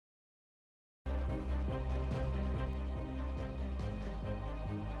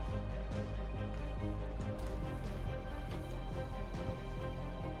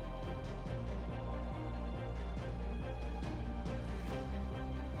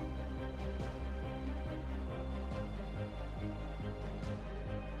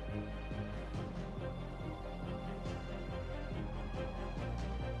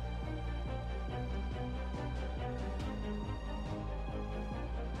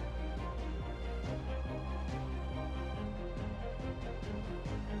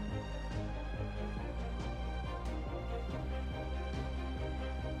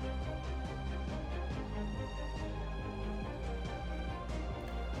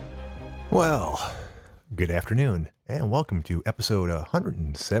Well, good afternoon, and welcome to episode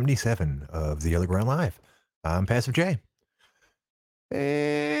 177 of the OtherGround Live. I'm Passive J,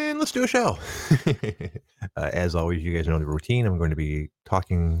 and let's do a show. As always, you guys know the routine. I'm going to be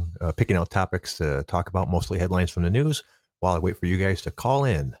picking out topics to talk about, mostly headlines from the news, while I wait for you guys to call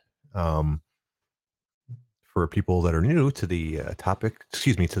in. For people that are new to the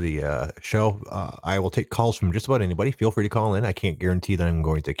show, I will take calls from just about anybody. Feel free to call in. I can't guarantee that I'm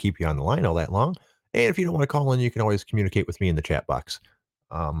going to keep you on the line all that long. And if you don't want to call in, you can always communicate with me in the chat box.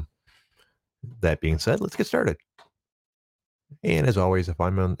 That being said, let's get started. And as always, if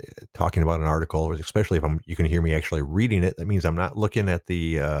I'm talking about an article, or especially if you can hear me actually reading it, that means I'm not looking at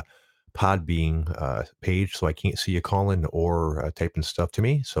the Podbean page, so I can't see you calling or typing stuff to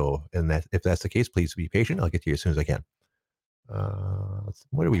me. So, if that's the case, please be patient. I'll get to you as soon as I can.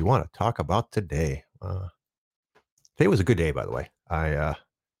 What do we want to talk about today? Today was a good day, by the way. I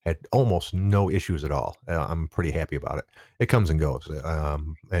had almost no issues at all. I'm pretty happy about it. It comes and goes,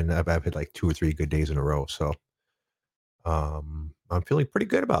 and I've had like 2 or 3 good days in a row. So I'm feeling pretty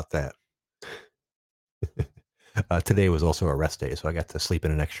good about that. Today was also a rest day, so I got to sleep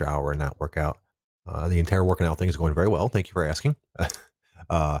in an extra hour and not work out. The entire working out thing is going very well. Thank you for asking.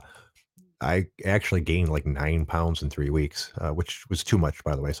 I actually gained like 9 pounds in 3 weeks, which was too much,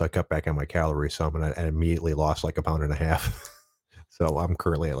 by the way. So I cut back on my calories some, and I immediately lost like 1.5 pounds. So I'm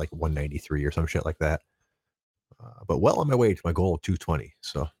currently at like 193 or some shit like that. But well on my way to my goal of 220.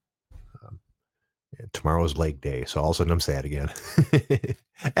 So tomorrow's leg day. So all of a sudden I'm sad again.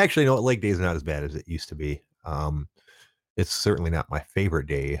 Actually, no, leg day is not as bad as it used to be. It's certainly not my favorite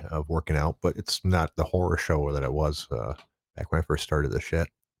day of working out, but it's not the horror show that it was back when I first started this shit.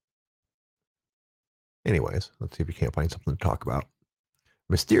 Anyways, let's see if we can't find something to talk about.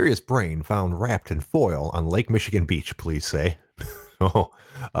 Mysterious brain found wrapped in foil on Lake Michigan beach, police say.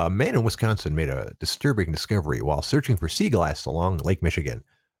 A man in Wisconsin made a disturbing discovery while searching for sea glass along Lake Michigan.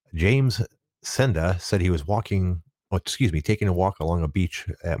 James Senda said he was taking a walk along a beach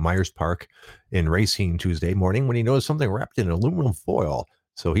at Myers Park in Racine Tuesday morning when he noticed something wrapped in aluminum foil.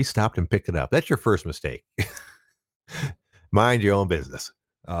 So he stopped and picked it up. That's your first mistake. Mind your own business.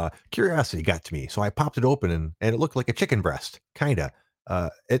 Curiosity got to me, so I popped it open and it looked like a chicken breast, kinda.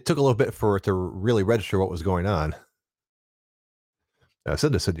 It took a little bit for it to really register what was going on.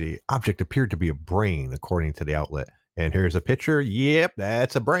 Said the object appeared to be a brain, according to the outlet. And here's a picture. Yep,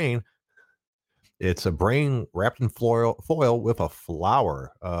 that's a brain. It's a brain wrapped in foil with a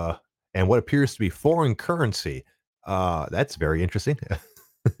flower and what appears to be foreign currency. That's very interesting.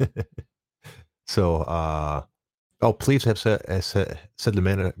 So, police have said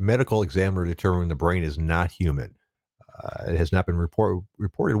the medical examiner determined the brain is not human. It has not been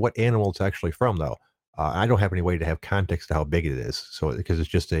reported what animal it's actually from, though. I don't have any way to have context to how big it is, so because it's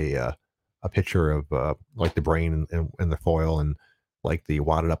just a picture of like the brain and the foil and like the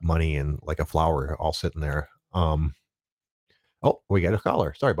wadded up money and like a flower all sitting there. Oh, we got a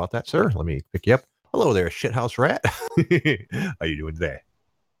caller. Sorry about that, sir. Let me pick you up. Hello there, shithouse rat. How you doing today?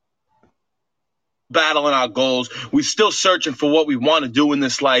 Battling our goals. We're still searching for what we want to do in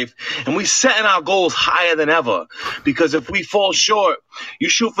this life, and we setting our goals higher than ever. Because if we fall short, you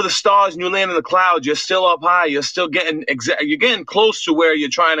shoot for the stars and you land in the clouds. You're still up high. You're still you're getting close to where you're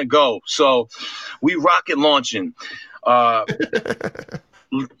trying to go. So, we rocket launching.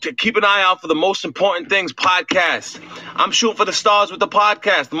 Keep an eye out for the Most Important Things podcast. I'm shooting for the stars with the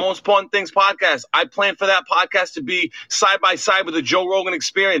podcast, the Most Important Things podcast. I plan for that podcast to be side by side with the Joe Rogan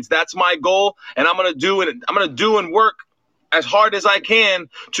Experience. That's my goal, and I'm gonna do it. I'm gonna do and work as hard as I can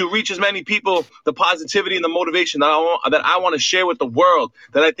to reach as many people the positivity and the motivation that I want to share with the world,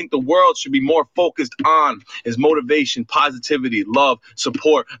 that I think the world should be more focused on, is motivation, positivity, love,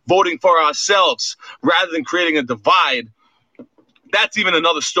 support, voting for ourselves rather than creating a divide. That's even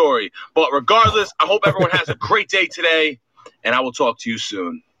another story. But regardless, I hope everyone has a great day today, and I will talk to you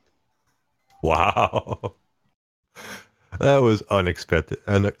soon. Wow. That was unexpected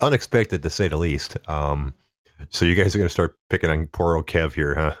to say the least. So you guys are going to start picking on poor old Kev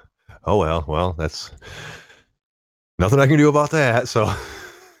here, huh? Oh, well, that's nothing I can do about that. So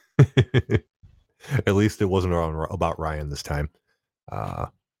at least it wasn't about Ryan this time.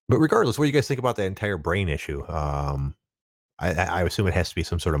 But regardless, what do you guys think about that entire brain issue? I assume it has to be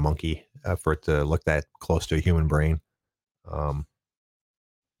some sort of monkey for it to look that close to a human brain. But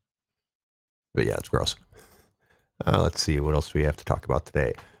yeah, it's gross. Let's see, what else do we have to talk about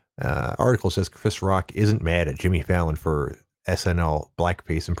today? Article says Chris Rock isn't mad at Jimmy Fallon for SNL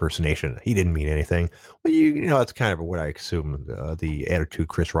blackface impersonation. He didn't mean anything. Well, you know, that's kind of what I assume the attitude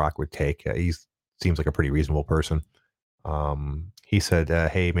Chris Rock would take. He seems like a pretty reasonable person. he said,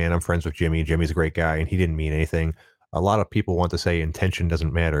 "Hey man, I'm friends with Jimmy. Jimmy's a great guy, and he didn't mean anything." A lot of people want to say intention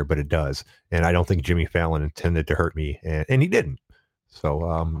doesn't matter, but it does, and I don't think Jimmy Fallon intended to hurt me, and he didn't.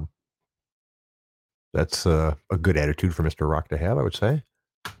 So that's a good attitude for Mr. Rock to have, I would say.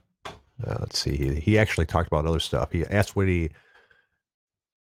 Let's see. He actually talked about other stuff. He asked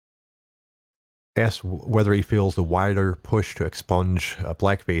whether he feels the wider push to expunge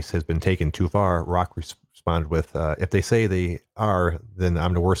blackface has been taken too far. Rock responded with, "If they say they are, then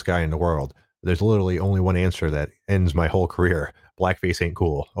I'm the worst guy in the world. There's literally only one answer that ends my whole career. Blackface ain't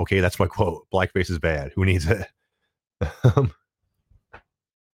cool." Okay, that's my quote. Blackface is bad. Who needs it?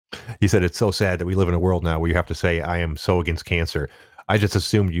 He said, "It's so sad that we live in a world now where you have to say, I am so against cancer. I just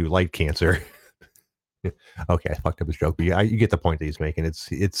assumed you like cancer." Okay, I fucked up his joke, but you get the point that he's making.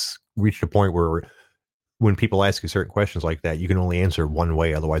 It's reached a point where when people ask you certain questions like that, you can only answer one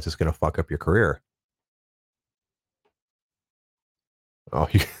way. Otherwise, it's going to fuck up your career. Oh,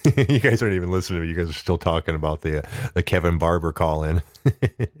 you guys aren't even listening to me. You guys are still talking about the Kevin Barber call in.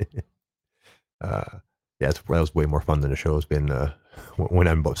 Yeah, that was way more fun than the show has been when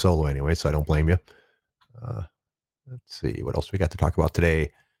I'm solo anyway, so I don't blame you. Let's see what else we got to talk about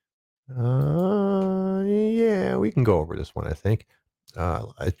today. Yeah, we can go over this one, I think.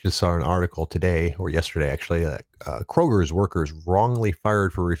 I just saw an article today or yesterday, actually, that Kroger's workers wrongly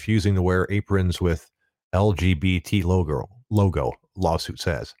fired for refusing to wear aprons with LGBT logo. Lawsuit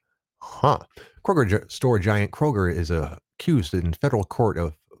says, "Huh." Kroger store giant Kroger is accused in federal court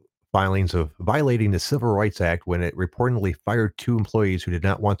of filings of violating the Civil Rights Act when it reportedly fired 2 employees who did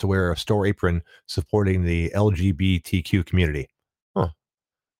not want to wear a store apron supporting the LGBTQ community. Huh.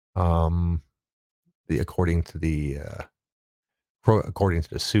 Um, according to the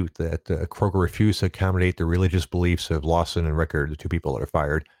suit, that Kroger refused to accommodate the religious beliefs of Lawson and Rickard, the 2 people that are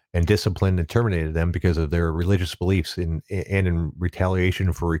fired, and disciplined and terminated them because of their religious beliefs and in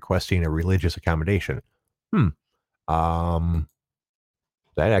retaliation for requesting a religious accommodation.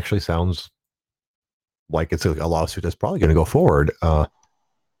 That actually sounds like it's a lawsuit that's probably going to go forward. Oh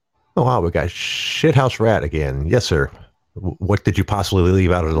wow, we got Shithouse Rat again. Yes, sir. What did you possibly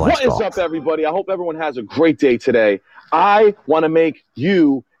leave out of the last call? What is up, everybody? I hope everyone has a great day today. I want to make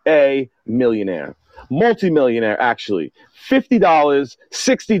you a millionaire, multimillionaire, actually. $50,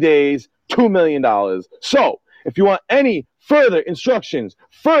 60 days, $2 million. So if you want any further instructions,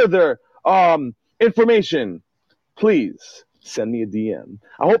 further information, please send me a DM.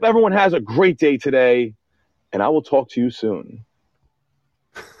 I hope everyone has a great day today, and I will talk to you soon.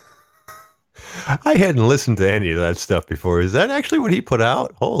 I hadn't listened to any of that stuff before. Is that actually what he put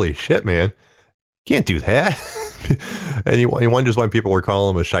out? Holy shit, man. Can't do that. And he wonders why people were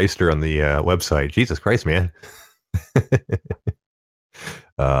calling him a shyster on the website. Jesus Christ, man.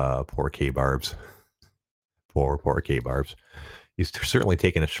 Poor K-Barbs. Poor K-Barbs. He's certainly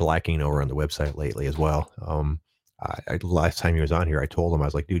taken a shellacking over on the website lately as well. Last time he was on here, I told him, I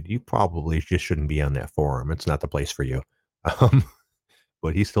was like, dude, you probably just shouldn't be on that forum. It's not the place for you.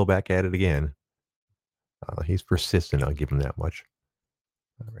 But he's still back at it again. He's persistent. I'll give him that much.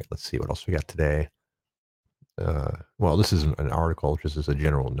 All right, let's see what else we got today. Well, this is an article, just as a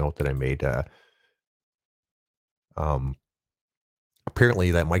general note that I made.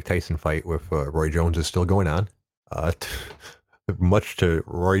 Apparently, that Mike Tyson fight with Roy Jones is still going on. Much to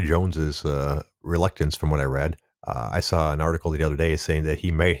Roy Jones's reluctance, from what I read. I saw an article the other day saying that he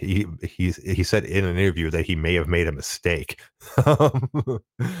said in an interview that he may have made a mistake.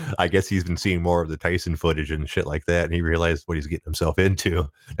 I guess he's been seeing more of the Tyson footage and shit like that, and he realized what he's getting himself into.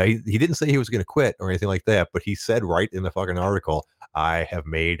 Now, he didn't say he was going to quit or anything like that, but he said right in the fucking article, "I have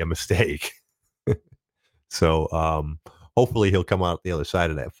made a mistake." So hopefully he'll come out the other side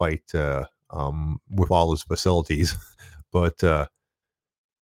of that fight with all his facilities. But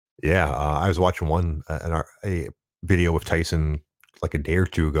yeah, I was watching a video of Tyson like a day or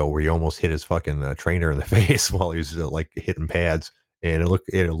two ago where he almost hit his fucking trainer in the face while he was like hitting pads, and it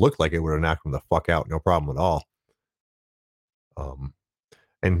looked like it would have knocked him the fuck out, no problem at all.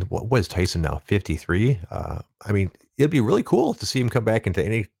 And what was Tyson now? 53. I mean, it'd be really cool to see him come back into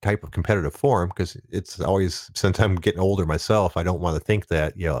any type of competitive form, because it's always, since I'm getting older myself, I don't want to think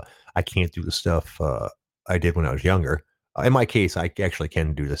that I can't do the stuff I did when I was younger. In my case, I actually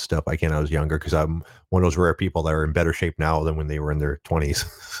can do this stuff I can when I was younger, because I'm one of those rare people that are in better shape now than when they were in their 20s.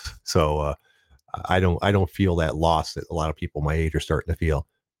 So I don't feel that loss that a lot of people my age are starting to feel,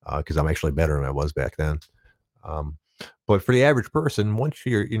 because I'm actually better than I was back then. But for the average person, once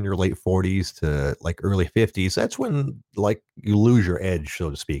you're in your late 40s to like early 50s, that's when like you lose your edge, so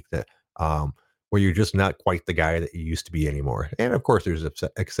to speak, that where you're just not quite the guy that you used to be anymore. And of course, there's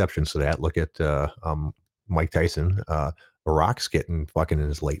exceptions to that. Look at Mike Tyson. The Rock's getting fucking in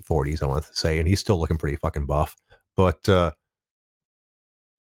his late 40s, I want to say, and he's still looking pretty fucking buff. But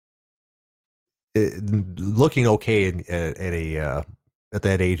looking okay at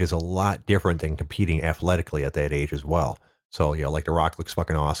that age is a lot different than competing athletically at that age as well. So like The Rock looks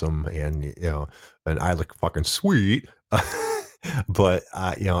fucking awesome, and and I look fucking sweet. But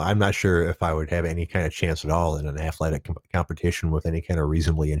I'm not sure if I would have any kind of chance at all in an athletic competition with any kind of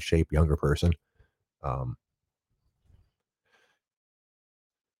reasonably in shape younger person. Um,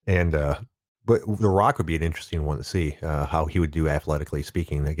 and but The Rock would be an interesting one to see how he would do athletically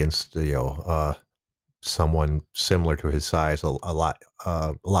speaking against someone similar to his size, a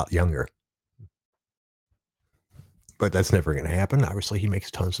lot younger. But that's never going to happen. Obviously, he makes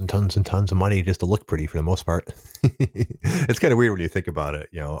tons and tons and tons of money just to look pretty for the most part. It's kind of weird when you think about it.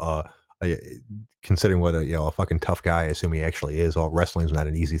 I- considering what a fucking tough guy I assume he actually is. All wrestling's not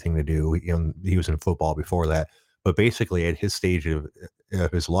an easy thing to do. He was in football before that, but basically at his stage of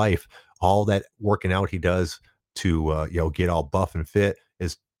his life, all that working out he does to get all buff and fit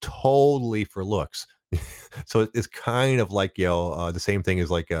is totally for looks. So it's kind of like the same thing as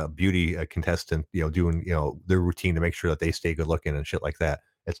like a beauty contestant doing their routine to make sure that they stay good looking and shit like that.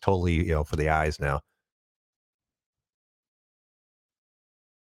 It's totally for the eyes now.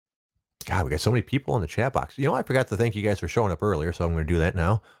 God, we got so many people in the chat box. I forgot to thank you guys for showing up earlier, so I'm going to do that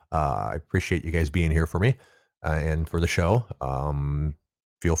now. I appreciate you guys being here for me and for the show.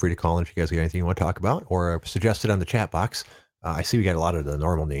 Feel free to call in if you guys got anything you want to talk about or suggest it on the chat box. I see we got a lot of the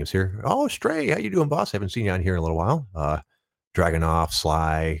normal names here. Oh, Stray, how you doing, boss? Haven't seen you on here in a little while. Dragonoff,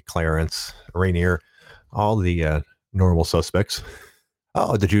 Sly, Clarence, Rainier, all the normal suspects.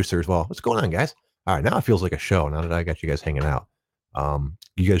 Oh, the juicer as well. What's going on, guys? All right, now it feels like a show. Now that I got you guys hanging out,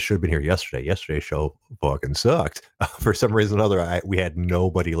 you guys should have been here yesterday. Yesterday's show fucking sucked. For some reason or other, we had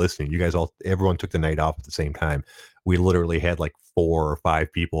nobody listening. Everyone took the night off at the same time. We literally had like 4 or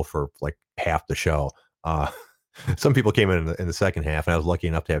 5 people for like half the show. Some people came in the second half, and I was lucky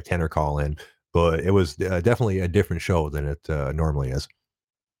enough to have Tanner call in. But it was definitely a different show than it normally is.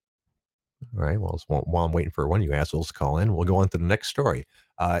 All right. Well, while I'm waiting for one of you assholes to call in, we'll go on to the next story.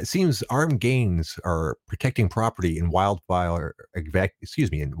 It seems armed gangs are protecting property in wildfire.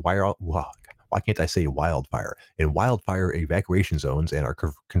 Why can't I say wildfire? In wildfire evacuation zones and are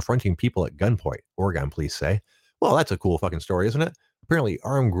confronting people at gunpoint. Oregon police say. Well, that's a cool fucking story, isn't it? Apparently,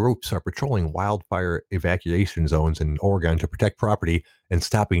 armed groups are patrolling wildfire evacuation zones in Oregon to protect property and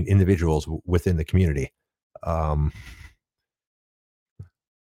stopping individuals within the community.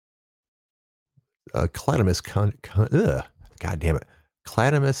 Cladamus, God damn it,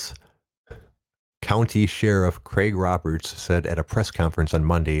 Cladamus County Sheriff Craig Roberts said at a press conference on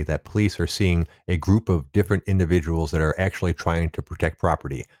Monday that police are seeing a group of different individuals that are actually trying to protect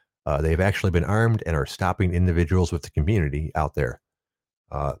property. They've actually been armed and are stopping individuals with the community out there.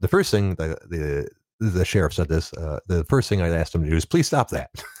 The first thing the sheriff said this. The first thing I'd asked them to do is please stop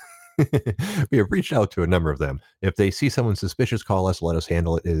that. We have reached out to a number of them. If they see someone suspicious, call us. Let us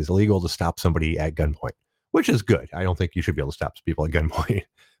handle it. It is illegal to stop somebody at gunpoint, which is good. I don't think you should be able to stop people at gunpoint,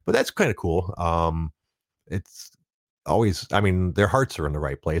 but that's kind of cool. It's always, I mean, their hearts are in the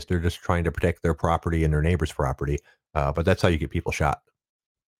right place. They're just trying to protect their property and their neighbor's property. But that's how you get people shot.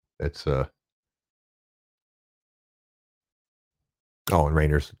 It's Oh, and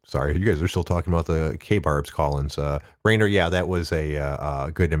Rainer's, sorry, you guys are still talking about the K-Barbs Collins. Rainer, yeah, that was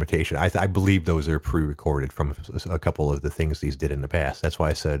a good imitation. I believe those are pre-recorded from a couple of the things he's did in the past. That's why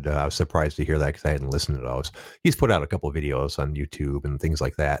I said I was surprised to hear that because I hadn't listened to those. He's put out a couple of videos on YouTube and things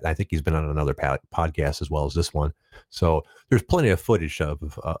like that. I think he's been on another podcast as well as this one. So there's plenty of footage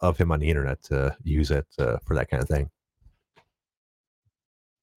of him on the internet to use it for that kind of thing.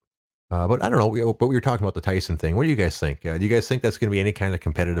 But I don't know. But we were talking about the Tyson thing. What do you guys think? Do you guys think that's going to be any kind of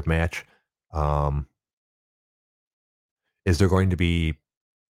competitive match? Um, is there going to be?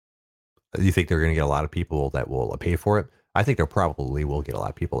 Do you think they're going to get a lot of people that will pay for it? I think there probably will get a lot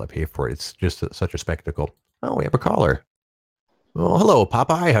of people that pay for it. It's just such a spectacle. Oh, we have a caller. Oh, hello,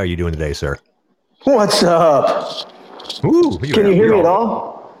 Popeye. How are you doing today, sir? What's up? Ooh, Can you hear me at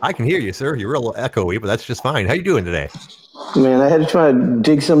all? I can hear you, sir. You're a little echoey, but that's just fine. How you doing today? Man, I had to try to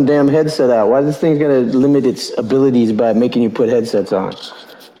dig some damn headset out. Why is this thing going to limit its abilities by making you put headsets on?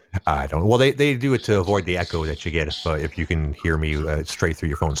 I don't. Well, they do it to avoid the echo that you get if you can hear me straight through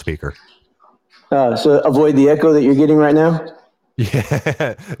your phone speaker. So avoid the echo that you're getting right now?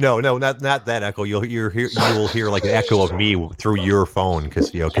 Yeah, no, not that echo. You will hear like an echo of me through your phone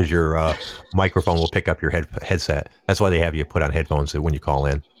because your microphone will pick up your headset. That's why they have you put on headphones when you call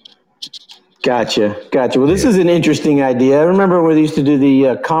in. Gotcha. Well, this is an interesting idea. I remember when they used to do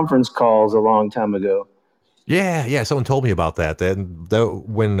the conference calls a long time ago. Yeah. Someone told me about that.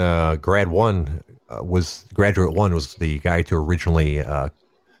 When graduate one was the guy to originally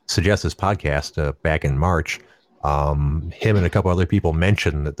suggest this podcast back in March. Him and a couple other people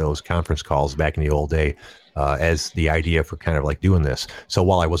mentioned that those conference calls back in the old day as the idea for kind of like doing this. So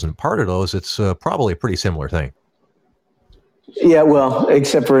while I wasn't part of those, it's probably a pretty similar thing. Yeah, well,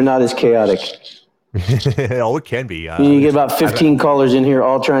 except for not as chaotic. Oh, it can be. You get about 15 callers in here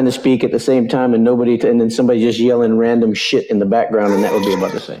all trying to speak at the same time, and and then somebody just yelling random shit in the background, and that would be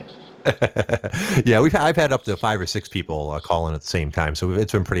about the same. Yeah, I've had up to 5 or 6 people call in at the same time, so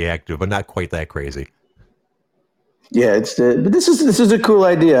it's been pretty active, but not quite that crazy. Yeah, but this is a cool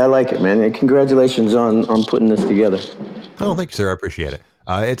idea. I like it, man. And congratulations on putting this together. Oh, thank you, sir. I appreciate it.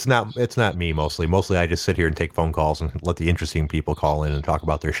 It's not me mostly. Mostly, I just sit here and take phone calls and let the interesting people call in and talk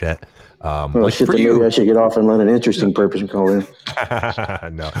about their shit. Like Shit, for then you, maybe I should get off and let an interesting person call in.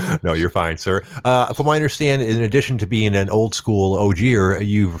 no, you're fine, sir. From what I understand, in addition to being an old school OGer,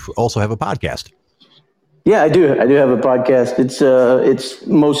 you also have a podcast. Yeah, I do. I do have a podcast. It's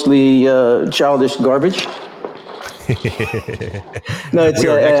mostly childish garbage. No,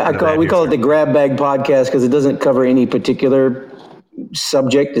 we call it the Grab Bag Podcast because it doesn't cover any particular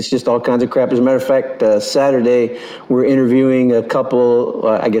subject. It's just all kinds of crap. As a matter of fact, Saturday we're interviewing a couple,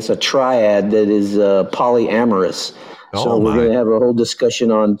 I guess a triad that is polyamorous. So we're going to have a whole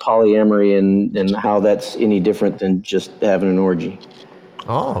discussion on polyamory and how that's any different than just having an orgy.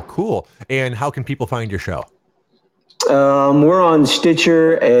 Oh, cool. And how can people find your show? We're on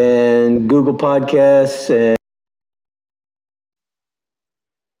Stitcher and Google Podcasts and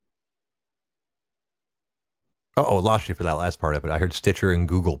Oh, lost you for that last part of it. I heard Stitcher and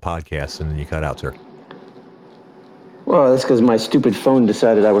Google Podcasts, and then you cut out, sir. Well, that's because my stupid phone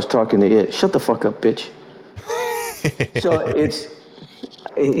decided I was talking to it. Shut the fuck up, bitch. So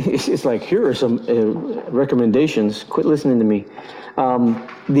it's like, here are some recommendations. Quit listening to me.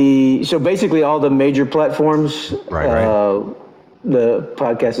 So basically all the major platforms, right. The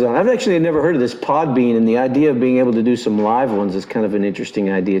podcast is on. I've actually never heard of this Podbean, and the idea of being able to do some live ones is kind of an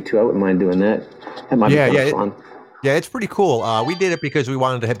interesting idea too. I wouldn't mind doing that. That might be kind of fun. Yeah, it's pretty cool. We did it because we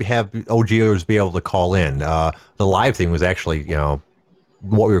wanted to have OGers be able to call in. The live thing was actually,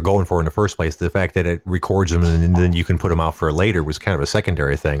 what we were going for in the first place. The fact that it records them and then you can put them out for later was kind of a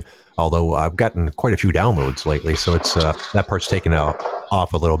secondary thing. Although I've gotten quite a few downloads lately, so it's that part's taken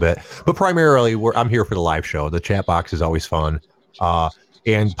off a little bit. But primarily, I'm here for the live show. The chat box is always fun.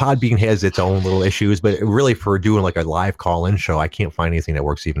 And Podbean has its own little issues, but really for doing like a live call-in show, I can't find anything that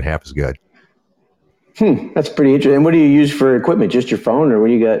works even half as good. That's pretty interesting. And what do you use for equipment? Just your phone, or what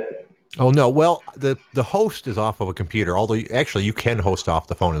do you got? Oh no! Well, the host is off of a computer. Although actually you can host off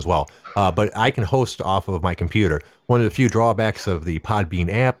the phone as well. But I can host off of my computer. One of the few drawbacks of the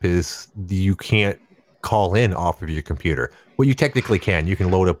Podbean app is you can't call in off of your computer. Well, you technically can. You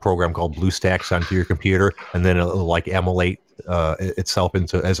can load a program called BlueStacks onto your computer, and then it'll like emulate itself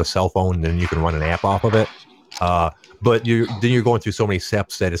as a cell phone, and then you can run an app off of it. But you're going through so many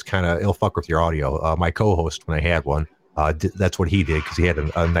steps that it's kind of it'll fuck with your audio. My co-host, when I had one, that's what he did because he had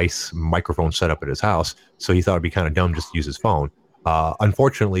a nice microphone set up at his house. So he thought it'd be kind of dumb just to use his phone.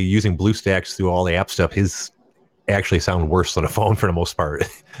 Unfortunately, using BlueStacks through all the app stuff, his actually sound worse than a phone for the most part.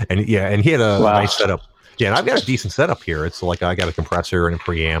 and he had a nice setup. Yeah, and I've got a decent setup here. It's like I got a compressor and a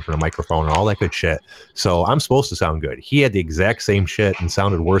preamp and a microphone and all that good shit. So I'm supposed to sound good. He had the exact same shit and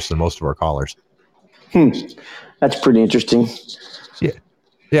sounded worse than most of our callers. That's pretty interesting.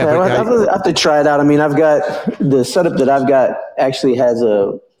 Yeah, but I have to try it out. I mean, I've got the setup that I've got actually has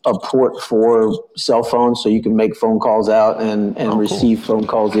a port for cell phones, so you can make phone calls out and receive phone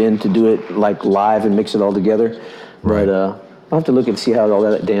calls in to do it like live and mix it all together. Right. But I'll have to look and see how all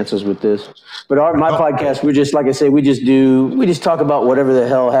that dances with this. But my podcast, we're just, like I say, we just talk about whatever the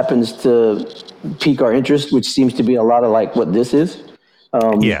hell happens to pique our interest, which seems to be a lot of like what this is.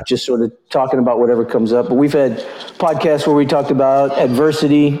 Just sort of talking about whatever comes up. But we've had podcasts where we talked about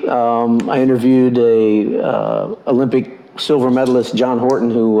adversity. I interviewed a Olympic silver medalist, John Horton,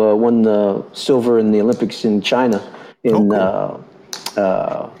 who won the silver in the Olympics in China in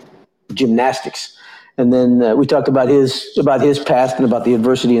gymnastics. And then we talked about his past and about the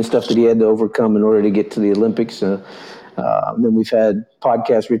adversity and stuff that he had to overcome in order to get to the Olympics. Then we've had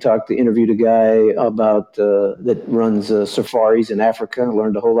podcasts where we interviewed a guy about that runs safaris in Africa. I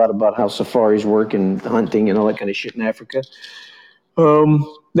learned a whole lot about how safaris work and hunting and all that kind of shit in Africa.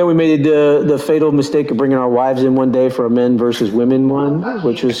 Then we made the fatal mistake of bringing our wives in one day for a men versus women one,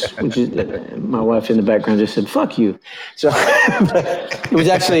 which is my wife in the background just said "fuck you." So it was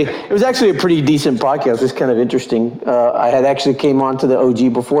actually a pretty decent podcast. It's kind of interesting. I had actually came on to the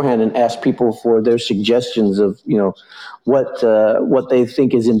OG beforehand and asked people for their suggestions of what they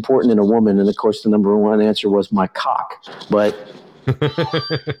think is important in a woman, and of course the number one answer was my cock, but.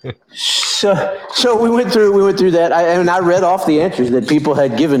 So we went through that, and I read off the answers that people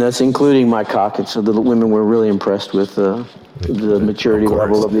had given us, including my cock, and so the women were really impressed with the maturity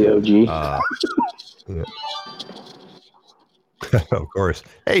level of the OG. Yeah. Of course.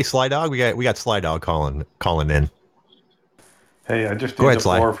 Hey, Sly Dog, we got Sly Dog calling in. Hey, I just Go need ahead, the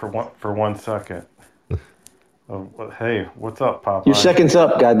Sly. floor for 1 second. Hey, what's up, Popeye? Your second's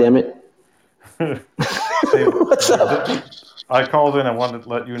up, goddammit. Hey, What's up? I called in and wanted to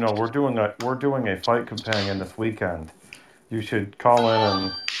let you know we're doing a fight companion this weekend. You should call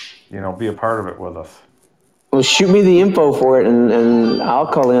in and be a part of it with us. Well, shoot me the info for it, and I'll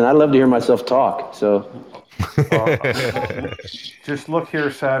call in. I'd love to hear myself talk. So just look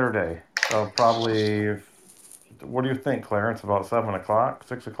here Saturday. Probably. What do you think, Clarence? About 7 o'clock,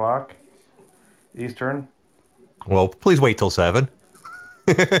 6 o'clock Eastern. Well, please wait till 7.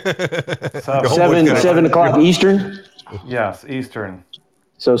 7 o'clock Eastern. Yes, Eastern.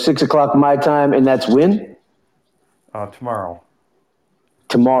 So 6 o'clock my time, and that's when? Tomorrow.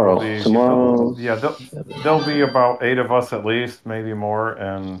 Tomorrow. Yeah, there'll be about 8 of us at least, maybe more,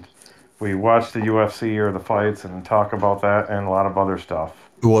 and we watch the UFC or the fights and talk about that and a lot of other stuff.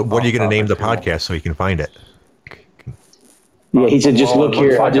 What are you going to name the podcast so you can find it? Yeah, he said, just look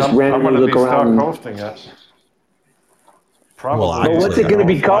here. I just randomly look around. I'm going to be stuck hosting it. Probably. Well, what's it going to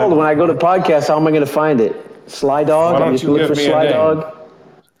be called when I go to podcast? How am I going to find it? Sly Dog? Why don't I'm just you looking give for me a Sly name? Dog.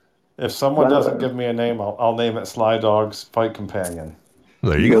 If someone doesn't give me a name, I'll name it Sly Dog's Fight Companion.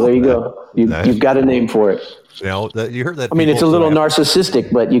 There you go. There you go. You've got a name for it. You heard that. I mean, it's a little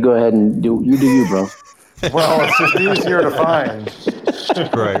narcissistic, but you go ahead and do you, bro. Well, it's just easier to find.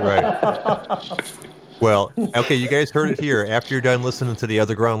 Right. Well, okay, you guys heard it here. After you're done listening to the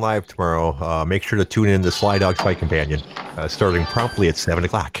OtherGround Live tomorrow, make sure to tune in to Sly Dog's Fight Companion, starting promptly at 7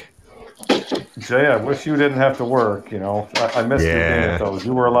 o'clock. Jay, I wish you didn't have to work. I missed you doing it, though.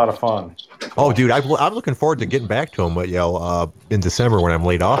 You were a lot of fun. Oh, dude, I'm looking forward to getting back to him. But in December when I'm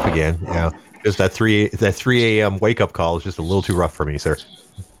laid off again, just that 3 a.m. wake up call is just a little too rough for me, sir.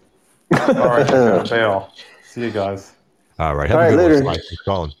 All right, I'm gonna bail. See you guys. All right, All right, later. Thanks for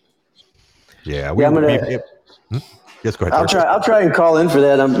calling. Yeah, I'm gonna. Yes, go ahead. I'll try and call in for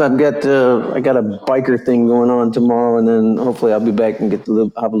that. I got a biker thing going on tomorrow, and then hopefully I'll be back and have a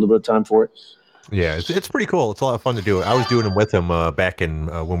little bit of time for it. Yeah, it's pretty cool. It's a lot of fun to do. I was doing them with him back in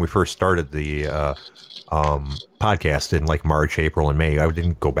when we first started the podcast in like March, April, and May. I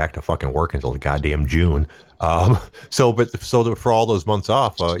didn't go back to fucking work until the goddamn June. So for all those months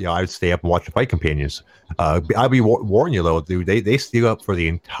off, I'd stay up and watch the Fight Companions. I'll be warning you though, dude. They stay up for the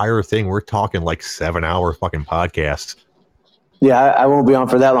entire thing. We're talking like 7-hour fucking podcasts. Yeah, I won't be on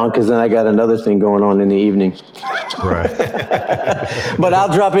for that long because then I got another thing going on in the evening. Right. But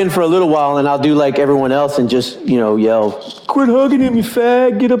I'll drop in for a little while and I'll do like everyone else and just yell, "Quit hugging him, you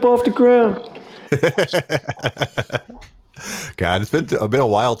fag! Get up off the ground!" God, it's been a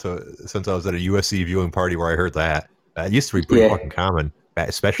while since I was at a UFC viewing party where I heard that. It used to be pretty fucking common,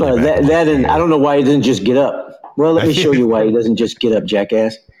 especially that. And I don't know why he didn't just get up. Well, let me show you why he doesn't just get up,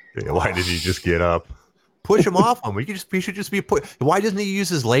 jackass. Why did he just get up? Push him off him. He should just be put. Why doesn't he use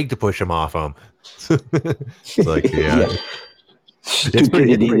his leg to push him off him? It's like,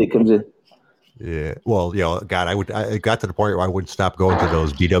 stupidity that comes in. Yeah. Well, God, I got to the point where I wouldn't stop going to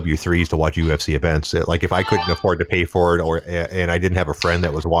those BW3s to watch UFC events. Like if I couldn't afford to pay for it, and I didn't have a friend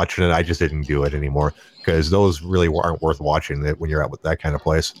that was watching it, I just didn't do it anymore because those really aren't worth watching when you're out with that kind of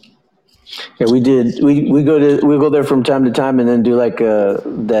place. Yeah, we did. We go there from time to time, and then do like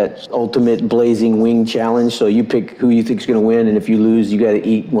that ultimate blazing wing challenge. So you pick who you think is going to win, and if you lose, you got to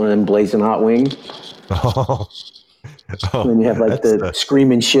eat one of them blazing hot wings. And you have like the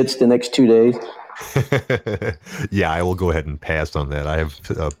screaming shits the next 2 days. Yeah, I will go ahead and pass on that. I have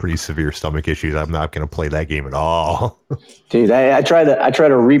pretty severe stomach issues. I'm not going to play that game at all. Dude, I tried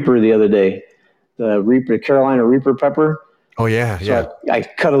a Reaper the other day. The Carolina Reaper pepper. Oh yeah, so I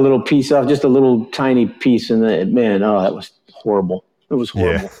cut a little piece off, just a little tiny piece, and that was horrible. It was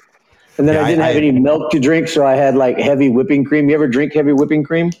horrible. Yeah. And then I didn't have any milk to drink, so I had like heavy whipping cream. You ever drink heavy whipping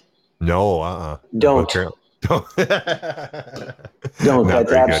cream? No, Don't. Don't.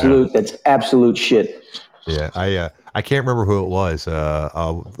 That's absolute shit. Yeah, I can't remember who it was.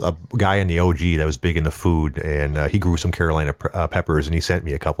 A guy in the OG that was big into food, and he grew some Carolina peppers, and he sent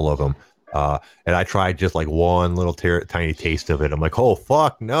me a couple of them. And I tried just like one little tiny taste of it. I'm like, oh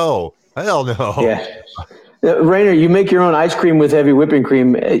fuck, no, hell no. Yeah. Rainer, you make your own ice cream with heavy whipping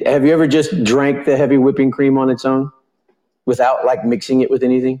cream. Have you ever just drank the heavy whipping cream on its own without like mixing it with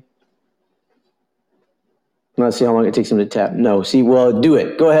anything? Let's see how long it takes him to tap. No, see, well, do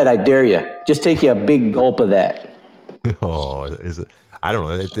it. Go ahead, I dare you. Just take you a big gulp of that. Oh, is it? I don't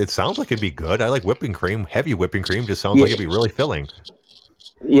know. It sounds like it'd be good. I like whipping cream. Heavy whipping cream just sounds Yeah. like it'd be really filling.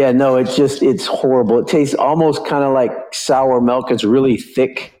 Yeah, no, it's horrible. It tastes almost kind of like sour milk. It's really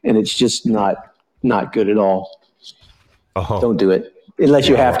thick, and it's just not good at all. Oh, Don't do it unless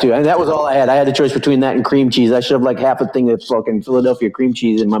you have to. And that was all I had. I had a choice between that and cream cheese. I should have like half a thing of fucking Philadelphia cream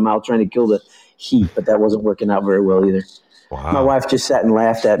cheese in my mouth trying to kill the heat, but that wasn't working out very well either. wow. My wife just sat and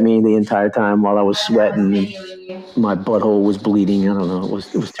laughed at me the entire time while I was sweating and my butthole was bleeding. I don't know. It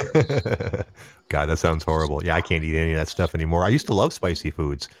was terrible. God, that sounds horrible. Yeah, I can't eat any of that stuff anymore. I used to love spicy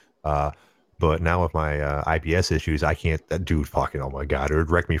foods, but now with my IBS issues, I can't. That dude, fucking, oh my God, it would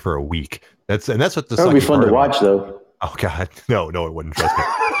wreck me for a week. That's what the. That would be sucky fun part to about- watch, though. Oh God, no, it wouldn't. Trust me.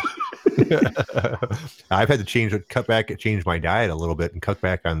 I've had to change my diet a little bit and cut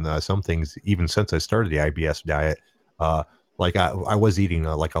back on some things even since I started the IBS diet. Like I was eating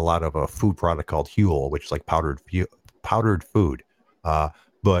like a lot of a food product called Huel, which is like powdered food. But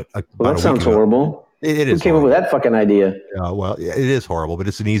Well, that sounds horrible. It Who is. came up with that fucking idea? Well, it is horrible, but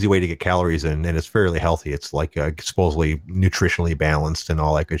it's an easy way to get calories in, and it's fairly healthy. It's like supposedly nutritionally balanced and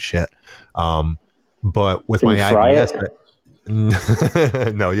all that good shit. But with Can my you fry IBS,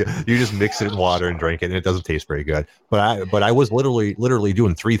 no, you just mix it in water and drink it, and it doesn't taste very good. But I was literally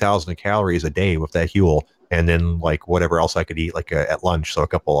doing 3,000 calories a day with that Huel, and then like whatever else I could eat, like at lunch, so a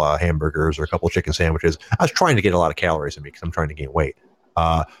couple hamburgers or a couple chicken sandwiches. I was trying to get a lot of calories in me because I'm trying to gain weight.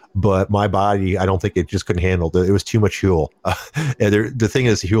 But my body, I don't think it just couldn't handle it. It was too much Huel. The thing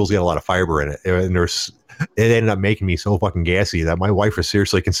is, the Huel's got a lot of fiber in it, and it ended up making me so fucking gassy that my wife was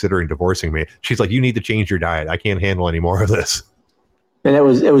seriously considering divorcing me. She's like, "You need to change your diet. I can't handle any more of this." And it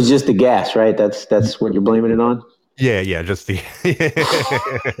was just the gas, right? That's what you're blaming it on. Yeah, just the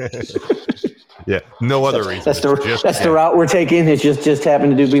yeah, no other reason. That's the route we're taking. It's just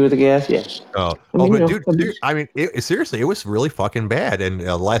happened to be with the gas. Yeah. Seriously, it was really fucking bad. And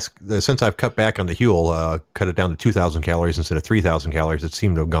since I've cut back on the Huel, cut it down to 2,000 calories instead of 3,000 calories, it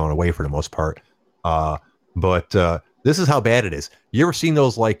seemed to have gone away for the most part. But this is how bad it is. You ever seen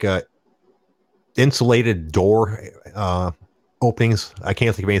those like insulated door openings? I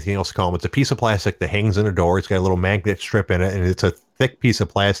can't think of anything else to call them. It's a piece of plastic that hangs in a door. It's got a little magnet strip in it, and it's a thick piece of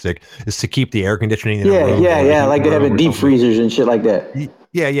plastic. It's to keep the air conditioning in a room. Yeah. Like they have in deep freezers and shit like that.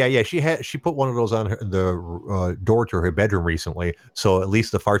 Yeah. She put one of those on the door to her bedroom recently, so at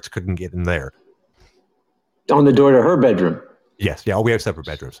least the farts couldn't get in there. On the door to her bedroom. Yes. Yeah. We have separate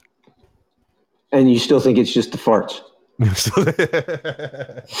bedrooms. And you still think it's just the farts?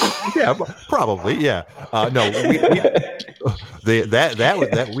 Yeah, probably. Yeah. No, we did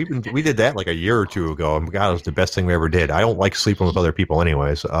that like a year or two ago. And God, it was the best thing we ever did. I don't like sleeping with other people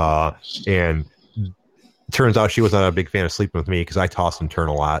anyways. And turns out she was not a big fan of sleeping with me because I toss and turn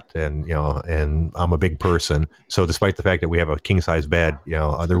a lot, and and I'm a big person. So despite the fact that we have a king size bed,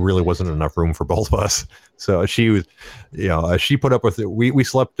 there really wasn't enough room for both of us. So she was, she put up with it. We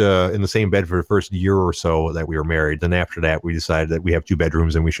slept in the same bed for the first year or so that we were married. Then after that, we decided that we have 2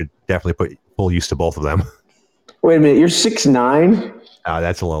 bedrooms and we should definitely put full use to both of them. Wait a minute, you're 6'9"?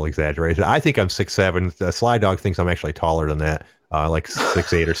 That's a little exaggerated. I think I'm 6'7". Sly Dog thinks I'm actually taller than that, like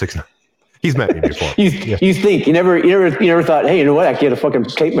 6'8" or 6'9". He's met me before. You think you never thought, hey, you know what? I can get a fucking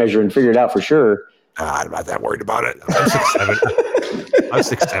tape measure and figure it out for sure. I'm not that worried about it. I'm 6'7". I'm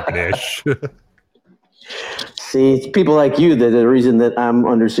 6'7"-ish. See, it's people like you that are the reason that I'm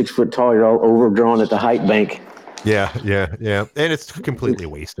under 6 foot tall. You're all overdrawn at the height bank. Yeah. And it's completely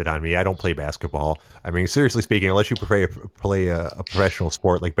wasted on me. I don't play basketball. I mean, seriously speaking, unless you play a professional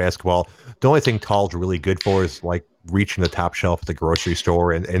sport like basketball, the only thing tall's really good for is like reaching the top shelf at the grocery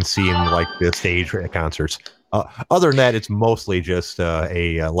store and seeing like the stage at concerts. Other than that, it's mostly just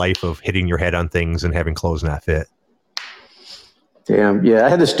a life of hitting your head on things and having clothes not fit. Damn. Yeah, I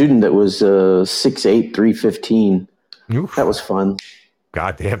had a student that was 6'8", 315. Oof. That was fun.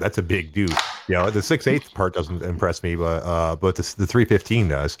 God damn, that's a big dude. The 6'8" part doesn't impress me, but the 315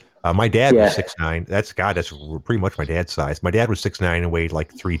 does. My dad was 6'9". That's pretty much my dad's size. My dad was 6'9" and weighed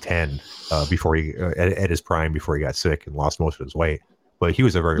like 310 before he at his prime before he got sick and lost most of his weight. But he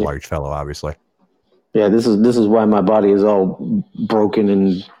was a very large fellow, obviously. Yeah, this is why my body is all broken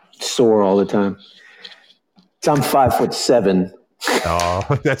and sore all the time. I'm 5'7". Oh,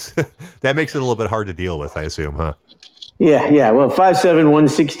 that makes it a little bit hard to deal with, I assume, huh? Yeah. Well, 5'7",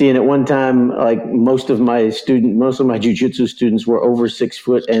 160, and at one time, like most of my jujitsu students were over 6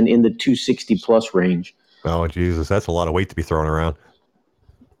 foot and in the 260 plus range. Oh, Jesus, that's a lot of weight to be thrown around.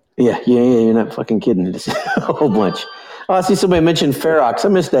 Yeah. You're not fucking kidding. It's a whole bunch. Oh, I see somebody mentioned Ferox. I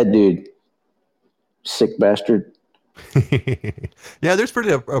miss that dude. Sick bastard. Yeah, there's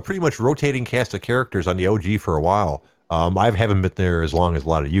pretty much rotating cast of characters on the OG for a while. I haven't been there as long as a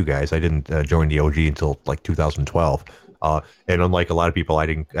lot of you guys. I didn't join the OG until like 2012. And unlike a lot of people, I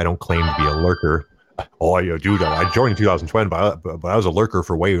don't claim to be a lurker. Oh, dude, I joined in 2020, but I was a lurker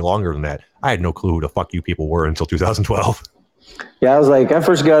for way longer than that. I had no clue who the fuck you people were until 2012. Yeah, I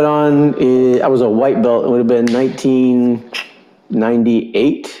first got on, I was a white belt. It would have been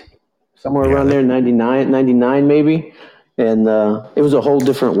 1998, somewhere around there, 99 maybe. And it was a whole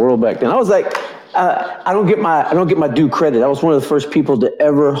different world back then. I was like, I don't get my due credit. I was one of the first people to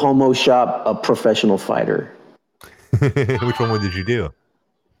ever homo shop a professional fighter. Which one did you do?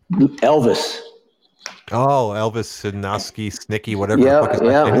 Elvis. Oh, Elvis Sinoski, Snicky, whatever. Yeah, the fuck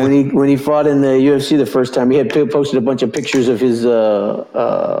When he fought in the UFC the first time, he had posted a bunch of pictures of his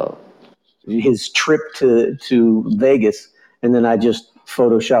trip to Vegas, and then I just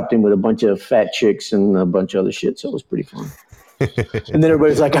photoshopped him with a bunch of fat chicks and a bunch of other shit. So it was pretty fun. And then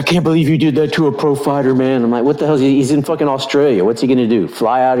everybody's like, "I can't believe you did that to a pro fighter, man." I'm like, "What the hell? He's in fucking Australia. What's he gonna do?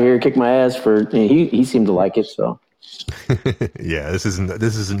 Fly out here, kick my ass for?" And he seemed to like it, so. Yeah, this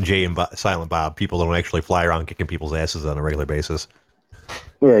isn't Jay and Silent Bob. People don't actually fly around kicking people's asses on a regular basis.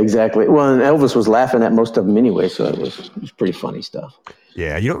 Yeah, exactly. Well, and Elvis was laughing at most of them anyway, so it was pretty funny stuff.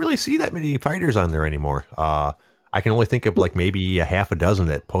 Yeah, you don't really see that many fighters on there anymore. I can only think of like maybe a half a dozen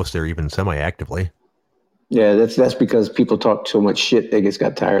that post there even semi-actively. Yeah, that's because people talk so much shit, they just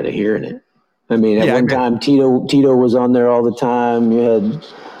got tired of hearing it. I mean, at one time, Tito was on there all the time. You had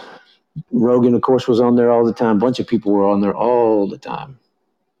Rogan, of course, was on there all the time. A bunch of people were on there all the time.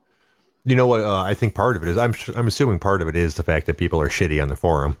 You know what? I think part of it is I'm assuming part of it is the fact that people are shitty on the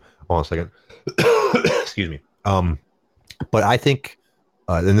forum. Hold on a second. Excuse me. But I think,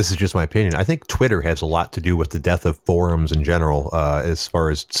 and this is just my opinion, I think Twitter has a lot to do with the death of forums in general, as far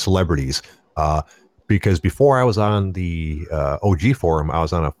as celebrities. Because before I was on the OG forum, I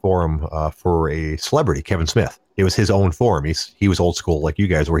was on a forum for a celebrity, Kevin Smith. It was his own forum. He was old school like you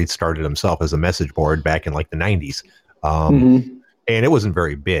guys, where he'd started himself as a message board back in like the 90s. And it wasn't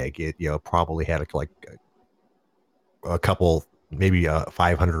very big. It probably had like a couple, maybe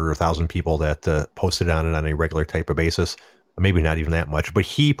 500 or 1,000 people that posted on it on a regular type of basis. Maybe not even that much, but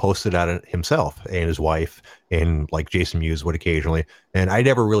he posted on it himself and his wife, and like Jason Mewes would occasionally. And I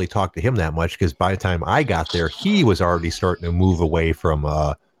never really talked to him that much because by the time I got there, he was already starting to move away from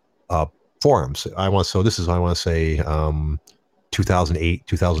forums. I want to say 2008,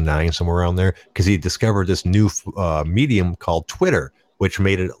 2009, somewhere around there, because he discovered this new medium called Twitter, which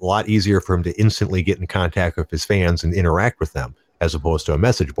made it a lot easier for him to instantly get in contact with his fans and interact with them, as opposed to a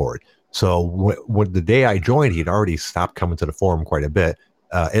message board. So when the day I joined, he'd already stopped coming to the forum quite a bit.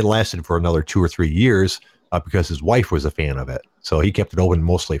 It lasted for another 2 or 3 years because his wife was a fan of it. So he kept it open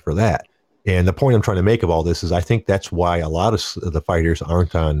mostly for that. And the point I'm trying to make of all this is I think that's why a lot of the fighters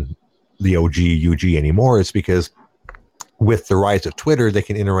aren't on the OG UG anymore. It's because with the rise of Twitter, they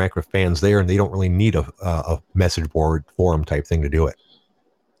can interact with fans there, and they don't really need a message board forum type thing to do it.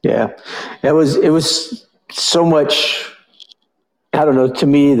 Yeah, it was so much. I don't know. To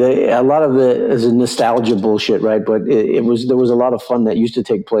me, a lot of it is a nostalgia bullshit, right? But there was a lot of fun that used to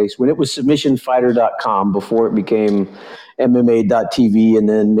take place when it was submissionfighter.com before it became MMA.tv and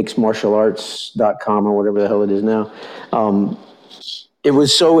then mixedmartialarts.com or whatever the hell it is now. It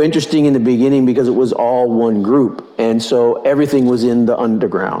was so interesting in the beginning because it was all one group, and so everything was in the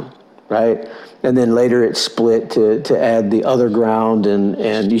underground, right? And then later it split to add the OtherGround,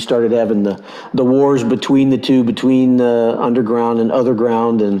 and you started having the wars between the two, between underground and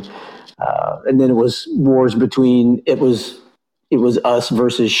OtherGround, and then it was wars between it was us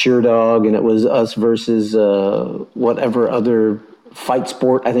versus Sheerdog, and it was us versus whatever other Fight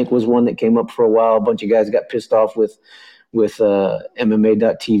Sport, I think, was one that came up for a while. A bunch of guys got pissed off with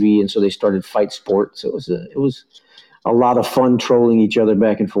MMA.tv, and so they started Fight Sport. So it was a lot of fun trolling each other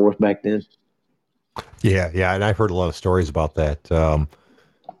back and forth back then. Yeah, and I've heard a lot of stories about that. I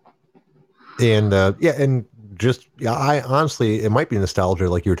honestly, it might be nostalgia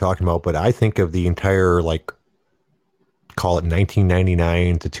like you were talking about, but I think of the entire, like, call it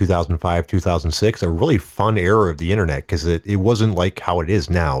 1999 to 2005, 2006, a really fun era of the internet, because it wasn't like how it is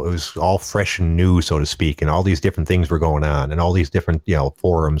now. It was all fresh and new, so to speak, and all these different things were going on, and all these different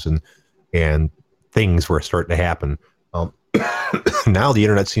forums and things were starting to happen. Now the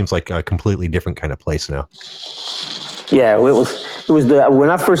internet seems like a completely different kind of place now. Yeah, it was when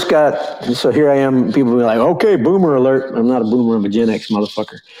I first got, so here I am, people be like, okay, boomer alert. I'm not a boomer, I'm a Gen X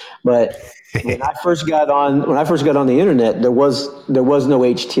motherfucker. But when I first got on the internet, there was no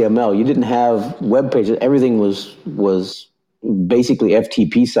HTML. You didn't have web pages. Everything was basically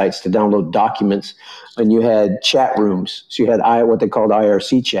FTP sites to download documents, and you had chat rooms. So you had what they called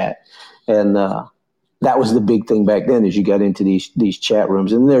IRC chat. And that was the big thing back then, as you got into these chat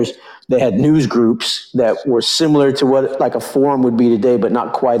rooms. And they had news groups that were similar to what like a forum would be today, but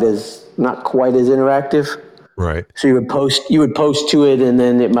not quite as interactive. Right. So you would post to it, and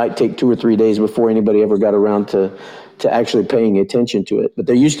then it might take 2 or 3 days before anybody ever got around to actually paying attention to it. But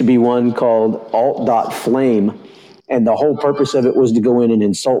there used to be one called alt.flame, and the whole purpose of it was to go in and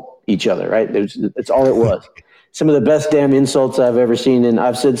insult each other, right? That's all it was. Some of the best damn insults I've ever seen, and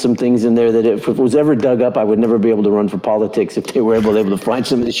I've said some things in there that if it was ever dug up, I would never be able to run for politics if they were able to find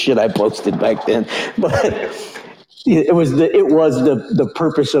some of the shit I posted back then. But it was the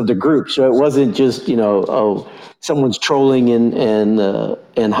purpose of the group. So it wasn't just, someone's trolling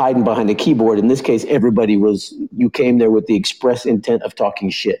and hiding behind a keyboard. In this case, you came there with the express intent of talking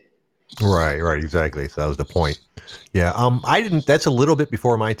shit. Right, exactly. So that was the point. Yeah, that's a little bit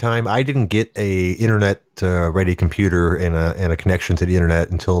before my time. I didn't get a internet ready computer and a connection to the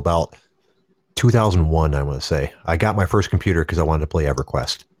internet until about 2001. I want to say I got my first computer because I wanted to play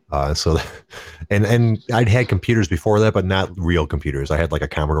EverQuest. And I'd had computers before that, but not real computers. I had like a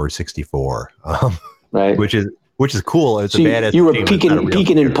Commodore 64, right, which is cool. It's so a badass. You were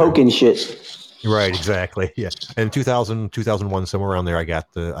peeking and poking shit. Right, exactly. Yeah, and 2001, somewhere around there, I got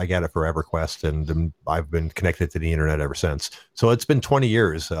it for EverQuest, and I've been connected to the internet ever since. So it's been 20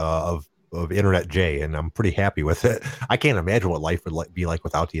 years of Internet J, and I'm pretty happy with it. I can't imagine what life would be like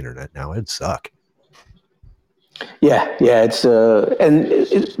without the internet now. It'd suck. Yeah, it's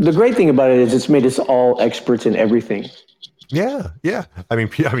the great thing about it is it's made us all experts in everything. Yeah. I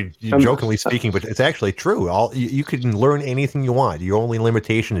mean, jokingly speaking, but it's actually true. You can learn anything you want. Your only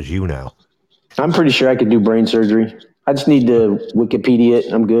limitation is you now. I'm pretty sure I could do brain surgery. I just need to Wikipedia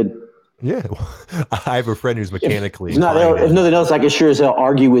it. I'm good. Yeah, I have a friend who's mechanically if nothing else, I can sure as hell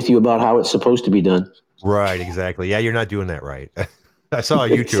argue with you about how it's supposed to be done. Right, exactly. Yeah, you're not doing that right. I saw a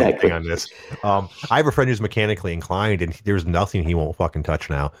YouTube thing on this. I have a friend who's mechanically inclined, and there's nothing he won't fucking touch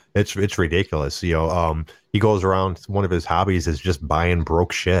now. It's ridiculous. He goes around. One of his hobbies is just buying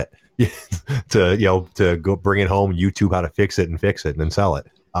broke shit to go bring it home, YouTube how to fix it, and then sell it.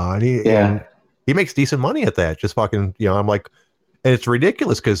 And he makes decent money at that. Just fucking, I'm like, and it's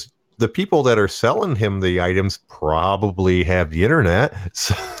ridiculous because the people that are selling him the items probably have the internet.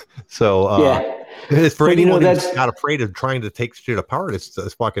 So it's for anyone who's not afraid of trying to take shit apart.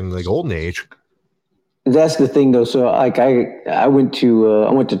 It's fucking the golden age. That's the thing, though. So like I went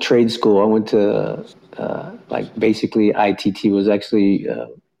to trade school. I went to basically ITT was actually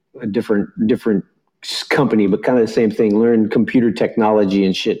a different company, but kind of the same thing. Learned computer technology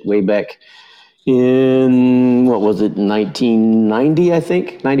and shit way back in, what was it, 1990, I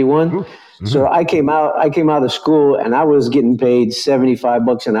think, 91. Mm-hmm. So I came out of school and I was getting paid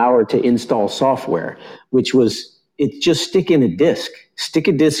 $75 an hour to install software, which was, it's just stick a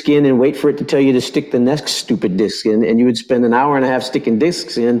disc in and wait for it to tell you to stick the next stupid disc in. And you would spend an hour and a half sticking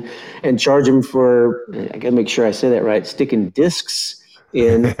discs in and charge them for, I gotta make sure I say that right, sticking discs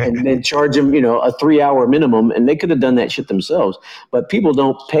in, and then charge them, a 3-hour minimum. And they could have done that shit themselves. But people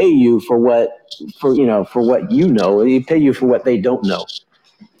don't pay you for what they pay you for what they don't know.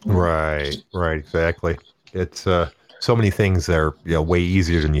 Right, exactly. It's so many things that are way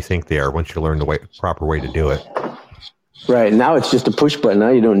easier than you think they are once you learn the proper way to do it. Right, now it's just a push button. Now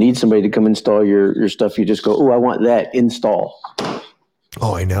you don't need somebody to come install your stuff. You just go, oh, I want that, install.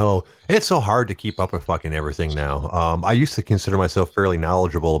 Oh, I know. It's so hard to keep up with fucking everything now. I used to consider myself fairly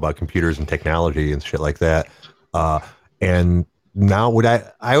knowledgeable about computers and technology and shit like that. And now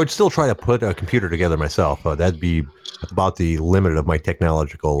I would still try to put a computer together myself. That'd be about the limit of my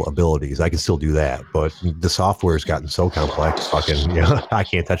technological abilities. I can still do that, but the software has gotten so complex. Fucking, I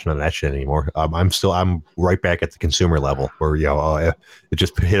can't touch none of that shit anymore. I'm right back at the consumer level where it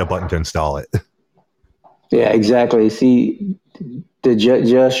just hit a button to install it. Yeah, exactly. See, the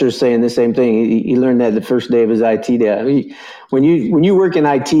Josh is saying the same thing. He learned that the first day of his IT day. I mean, when you work in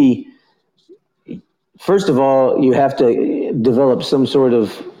IT, first of all, you have to develop some sort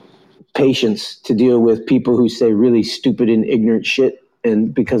of patience to deal with people who say really stupid and ignorant shit,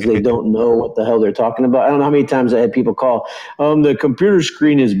 and because they don't know what the hell they're talking about. I don't know how many times I had people call, the computer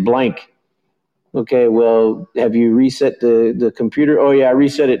screen is blank. Okay, well, have you reset the computer? Oh yeah, I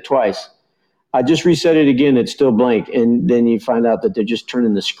reset it twice. I just reset it again. It's still blank. And then you find out that they're just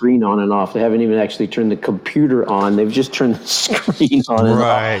turning the screen on and off. They haven't even actually turned the computer on. They've just turned the screen on and off.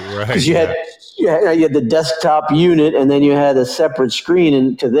 Right. Because you had the desktop unit and then you had a separate screen.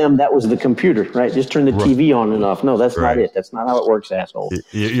 And to them, that was the computer, right? Just turn the TV on and off. No, that's not it. That's not how it works, asshole.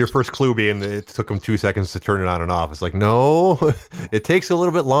 Your first clue being it took them 2 seconds to turn it on and off. It's like, no, it takes a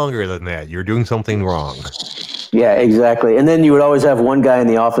little bit longer than that. You're doing something wrong. Yeah, exactly. And then you would always have one guy in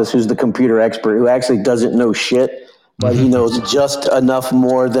the office who's the computer expert who actually doesn't know shit, but he knows just enough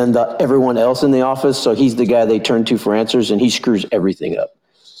more than everyone else in the office. So he's the guy they turn to for answers, and he screws everything up.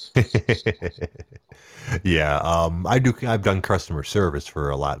 Yeah, I've done customer service for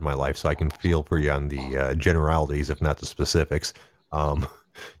a lot in my life, so I can feel for you on the generalities, if not the specifics.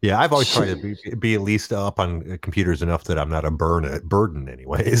 Yeah, I've always tried to be at least up on computers enough that I'm not a burden,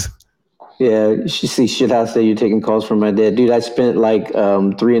 anyways. Yeah, you see shithouse say you're taking calls from my dad. Dude, I spent like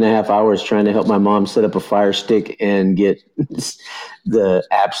 3.5 hours trying to help my mom set up a Fire Stick and get the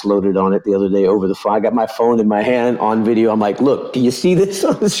apps loaded on it the other day over the phone. I got my phone in my hand on video. I'm like, look, do you see this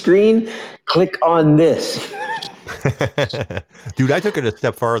on the screen? Click on this. Dude, I took it a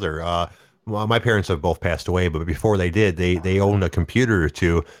step farther. Well, my parents have both passed away, but before they did, they owned a computer or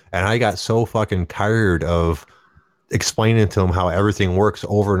two, and I got so fucking tired of explaining to them how everything works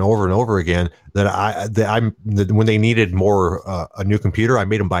over and over and over again when they needed more a new computer, I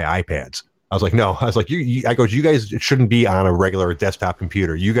made them buy iPads. I was like, no, you guys shouldn't be on a regular desktop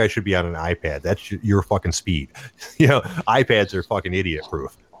computer. You guys should be on an iPad. That's your fucking speed. iPads are fucking idiot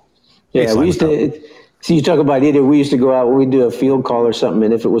proof. Yeah, we used to. See, you talk about idiot. We used to go out, we'd do a field call or something,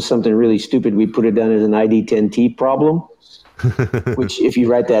 and if it was something really stupid, we'd put it down as an ID10T problem, which if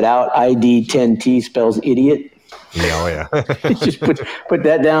you write that out, ID10T spells idiot. Yeah, oh yeah. Just put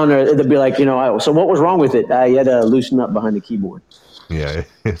that down, or it'll be like, so what was wrong with it? You had to loosen up behind the keyboard. Yeah,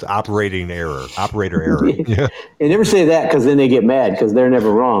 it's operator error. Yeah. They never say that because then they get mad because they're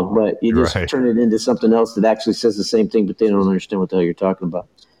never wrong, but you just turn it into something else that actually says the same thing, but they don't understand what the hell you're talking about.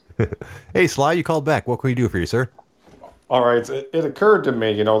 Hey, Sly, you called back. What can we do for you, sir? All right. It occurred to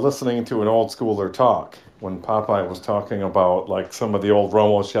me, listening to an old schooler talk when Popeye was talking about like some of the old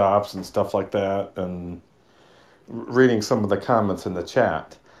Romo shops and stuff like that, and reading some of the comments in the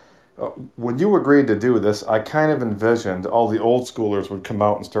chat. When you agreed to do this, I kind of envisioned all the old schoolers would come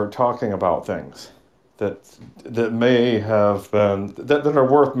out and start talking about things that may have been that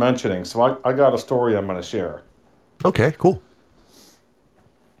are worth mentioning. So I got a story I'm going to share. Okay, cool.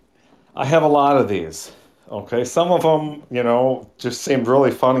 I have a lot of these. Okay, some of them, just seemed really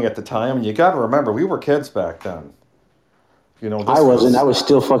funny at the time. And you got to remember, we were kids back then. I wasn't. I was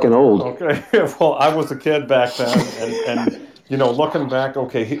still fucking old. Okay, well, I was a kid back then, and looking back,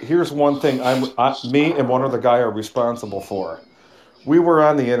 okay, here's one thing me and one other guy are responsible for. We were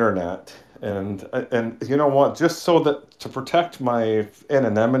on the internet, and you know what? Just so that to protect my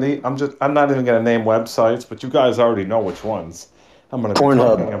anonymity, I'm not even going to name websites, but you guys already know which ones I'm going to be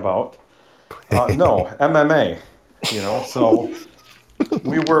talking about. No, MMA. So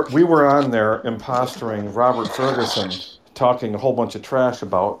we were on there impostering Robert Ferguson, talking a whole bunch of trash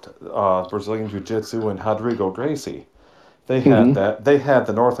about Brazilian Jiu-Jitsu and Rodrigo Gracie. They had that. They had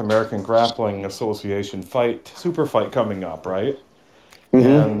the North American Grappling Association super fight coming up, right? Mm-hmm.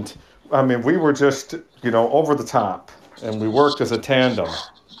 And I mean, we were just over the top, and we worked as a tandem,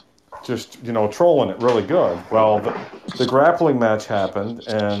 just trolling it really good. Well, the grappling match happened,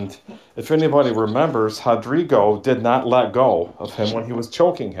 and if anybody remembers, Rodrigo did not let go of him when he was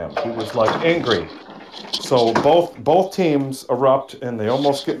choking him. He was like angry. So both teams erupt, and they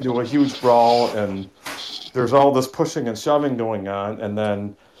almost get into a huge brawl, and there's all this pushing and shoving going on. And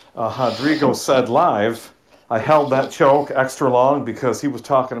then Rodrigo said live, I held that choke extra long because he was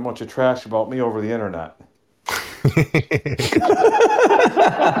talking a bunch of trash about me over the internet.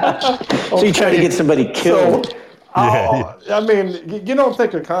 So you try to get somebody killed. So, I mean, you don't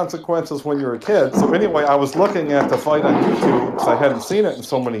think of consequences when you're a kid. So anyway, I was looking at the fight on YouTube because I hadn't seen it in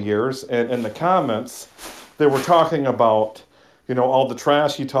so many years. And in the comments, they were talking about, all the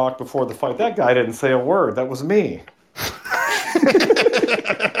trash he talked before the fight. That guy didn't say a word. That was me.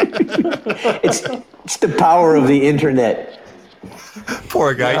 It's the power of the internet.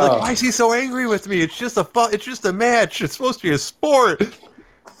 Poor guy. Yeah. Like, why is he so angry with me? It's just a match. It's supposed to be a sport.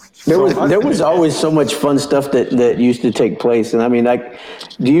 There was always so much fun stuff that used to take place. And I mean, like,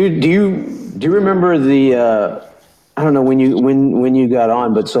 do you remember the I don't know when you got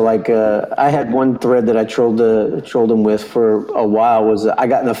on, but so like I had one thread that I trolled him with for a while. Was I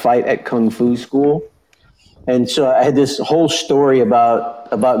got in a fight at Kung Fu school, and so I had this whole story about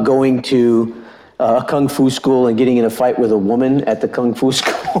going to a kung fu school and getting in a fight with a woman at the kung fu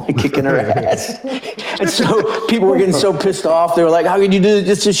school and kicking her ass. And so people were getting so pissed off. They were like, how could you do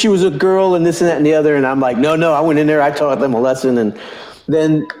this? She was a girl and this and that and the other. And I'm like, no, I went in there. I taught them a lesson. And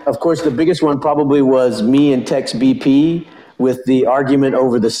then, of course, the biggest one probably was me and Tex BP with the argument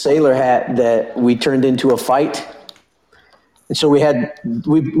over the sailor hat that we turned into a fight. And so we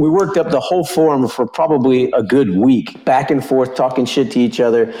worked up the whole forum for probably a good week, back and forth, talking shit to each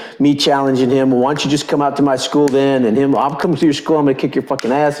other, me challenging him, well, why don't you just come out to my school then? And him, I'll come to your school, I'm going to kick your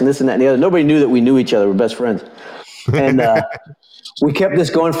fucking ass, and this and that and the other. Nobody knew that we knew each other. We're best friends. And we kept this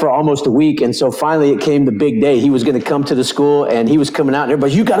going for almost a week. And so finally it came the big day. He was going to come to the school, and he was coming out, and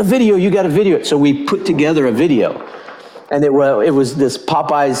everybody's, you got a video. So we put together a video. And it was this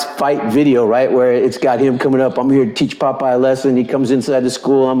Popeye's fight video, right, where it's got him coming up. I'm here to teach Popeye a lesson. He comes inside the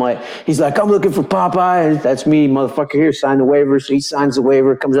school. He's like, I'm looking for Popeye. And that's me, motherfucker, here. Sign the waiver. So he signs the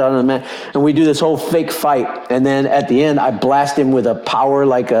waiver, comes out on the mat. And we do this whole fake fight. And then at the end, I blast him with a power,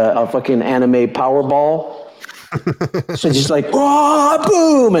 like a fucking anime power ball. So just like, oh,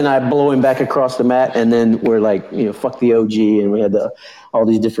 boom, and I blow him back across the mat, and then we're like, fuck the OG, and we had all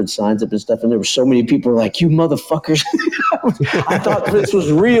these different signs up and stuff, and there were so many people like, you motherfuckers. I thought this was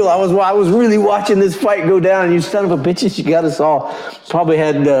real. I was really watching this fight go down, and you son of a bitches, you got us all. Probably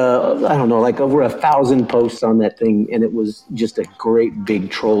had, I don't know, like over 1,000 posts on that thing, and it was just a great big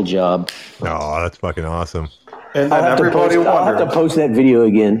troll job. Oh, that's fucking awesome. And then everybody wondered. I'll have to post that video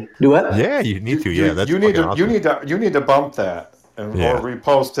again. Do what? Yeah, you need to. Yeah, that's you need to. awesome. You need to bump that or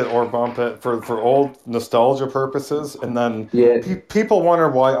repost it or bump it for old nostalgia purposes. And then people wonder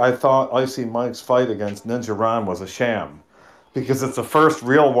why I thought Icy Mike's fight against Ninja Ron was a sham, because it's the first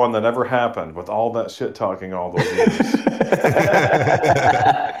real one that ever happened with all that shit talking all those years.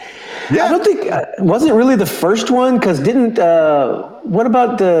 Yeah. I don't think, was it really the first one? Because what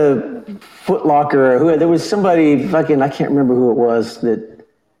about the Foot Locker? There was somebody fucking, I can't remember who it was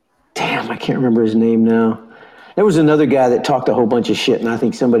I can't remember his name now. There was another guy that talked a whole bunch of shit, and I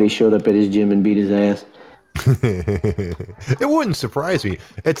think somebody showed up at his gym and beat his ass. It wouldn't surprise me.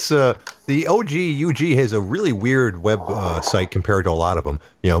 It's the OG UG has a really weird web site compared to a lot of them.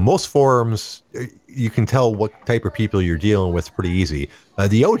 Most forums, you can tell what type of people you're dealing with pretty easy.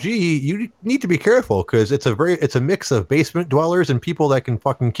 The OG, you need to be careful because it's a mix of basement dwellers and people that can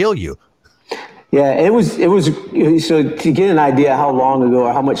fucking kill you. Yeah, it was so to get an idea how long ago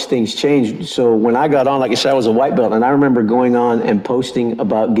or how much things changed. So when I got on, like I said, I was a white belt, and I remember going on and posting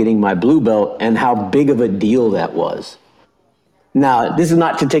about getting my blue belt and how big of a deal that was. Now, this is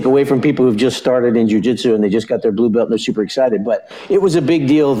not to take away from people who've just started in jiu-jitsu and they just got their blue belt and they're super excited, but it was a big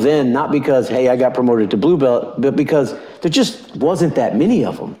deal then, not because, hey, I got promoted to blue belt, but because there just wasn't that many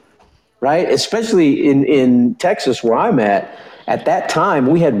of them, right? Especially in Texas where I'm at that time,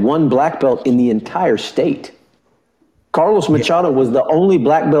 we had one black belt in the entire state. Carlos Machado was the only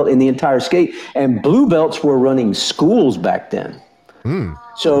black belt in the entire state, and blue belts were running schools back then.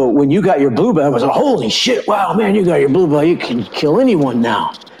 So when you got your blue belt, it was like, holy shit, wow, man, you got your blue belt. You can kill anyone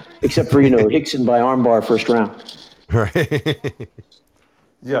now, except for, Hickson by armbar first round. Right.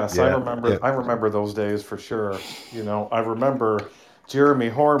 Yes, I remember those days for sure. I remember Jeremy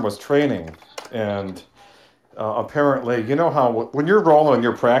Horn was training, and apparently, how when you're rolling,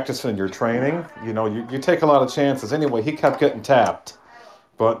 you're practicing, you're training, you take a lot of chances. Anyway, he kept getting tapped,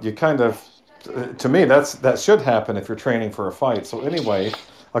 but you kind of, to me, that should happen if you're training for a fight. So anyway,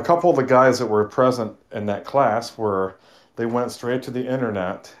 a couple of the guys that were present in that class they went straight to the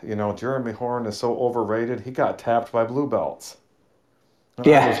internet. Jeremy Horn is so overrated. He got tapped by blue belts. And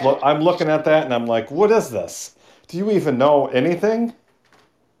yeah. I'm looking at that and I'm like, what is this? Do you even know anything?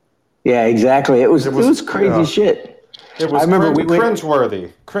 Yeah, exactly. It was crazy shit. It was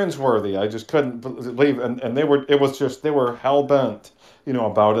cringeworthy. I just couldn't believe, and they were hell bent,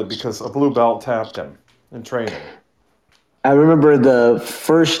 about it because a blue belt tapped him in training. I remember the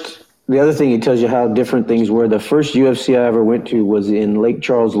other thing it tells you how different things were. The first UFC I ever went to was in Lake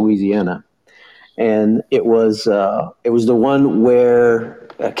Charles, Louisiana, and it was the one where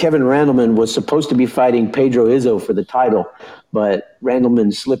Kevin Randleman was supposed to be fighting Pedro Izzo for the title, but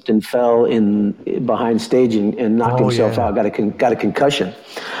Randleman slipped and fell behind stage and knocked himself out, got a concussion.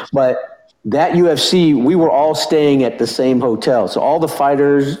 But that UFC, we were all staying at the same hotel. So all the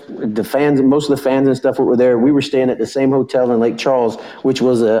fighters, the fans, most of the fans and stuff that were there, we were staying at the same hotel in Lake Charles, which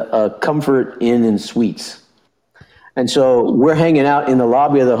was a Comfort Inn and Suites. And so we're hanging out in the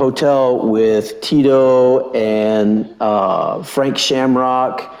lobby of the hotel with Tito and Frank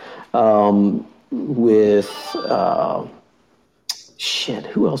Shamrock, with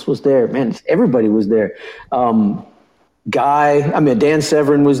who else was there? Man, everybody was there. Dan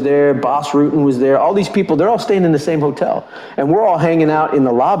Severin was there, Boss Rutan was there. All these people, they're all staying in the same hotel, and we're all hanging out in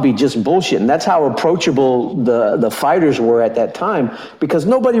the lobby just bullshitting. That's how approachable the fighters were at that time, because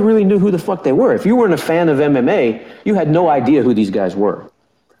nobody really knew who the fuck they were. If you weren't a fan of MMA, you had no idea who these guys were.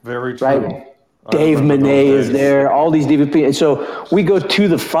 Very true. Right? Dave Monet is there, all these DVP. And so we go to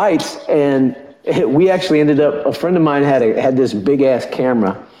the fights, and we actually ended up, a friend of mine had this big ass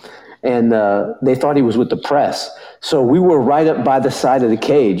camera, and they thought he was with the press. So we were right up by the side of the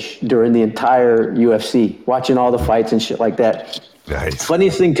cage during the entire UFC, watching all the fights and shit like that. Nice.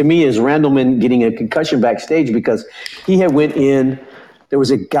 Funniest thing to me is Randleman getting a concussion backstage, because he had went in. There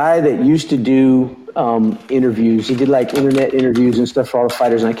was a guy that used to do interviews. He did like internet interviews and stuff for all the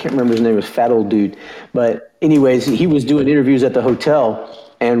fighters, and I can't remember his name. It was fat old dude. But anyways, he was doing interviews at the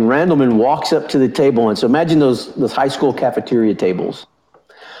hotel, and Randleman walks up to the table. And so imagine those high school cafeteria tables.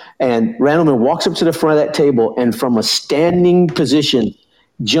 And Randleman walks up to the front of that table, and from a standing position,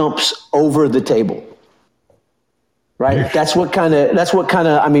 jumps over the table. Right? That's what kind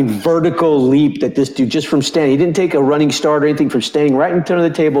of, vertical leap that this dude, just from standing. He didn't take a running start or anything. From standing right in front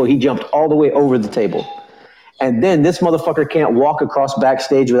of the table, he jumped all the way over the table. And then this motherfucker can't walk across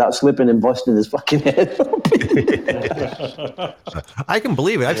backstage without slipping and busting his fucking head open. I can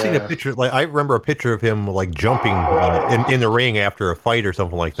believe it. I've seen a picture. Like, I remember a picture of him like jumping in the ring after a fight or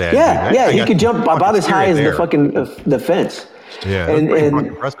something like that. Yeah, he could jump about as high as the fucking the fence. Yeah, and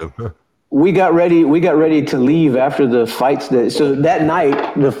impressive. We got ready to leave after the fights. So that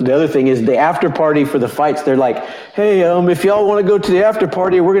night, the other thing is the after party for the fights. They're like, hey, if y'all want to go to the after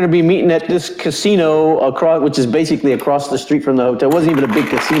party, we're going to be meeting at this casino which is basically across the street from the hotel. It wasn't even a big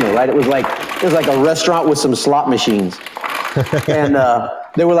casino, right? It was like a restaurant with some slot machines. And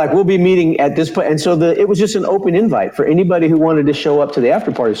they were like, we'll be meeting at this place. And so it was just an open invite for anybody who wanted to show up to the after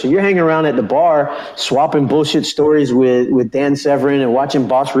party. So you're hanging around at the bar, swapping bullshit stories with Dan Severin and watching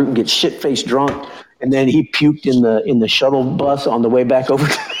Boss Rutan get shit-faced drunk. And then he puked in the shuttle bus on the way back over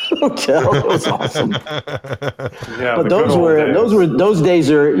to the hotel. It was awesome. Yeah, but those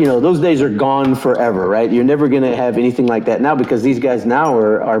days are gone forever, right? You're never going to have anything like that now, because these guys now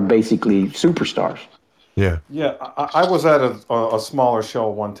are basically superstars. Yeah. Yeah, I was at a smaller show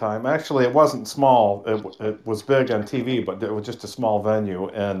one time. Actually, it wasn't small. It was big on TV, but it was just a small venue.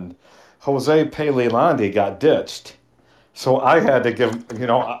 And Jose Pelilandi got ditched. So I had to give,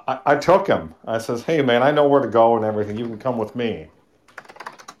 I took him. I says, hey, man, I know where to go and everything. You can come with me.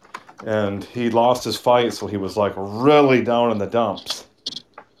 And he lost his fight, so he was like really down in the dumps.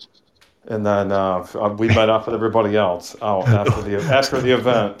 And then we met up with everybody else out after the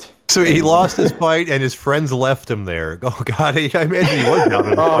event. So he lost his fight, and his friends left him there. Oh God, I imagine he was down in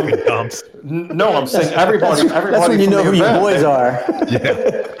the fucking dumps. No, I'm saying everybody. That's when you know who your boys are.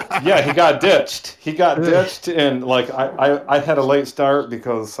 Yeah, he got ditched. And like I had a late start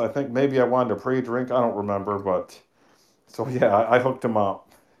because I think maybe I wanted a pre-drink. I don't remember, but so yeah, I hooked him up.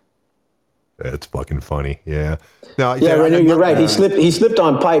 That's fucking funny. Yeah. No. Yeah, you're right. He slipped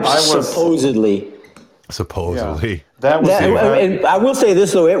on pipes supposedly. Supposedly. Yeah. And I will say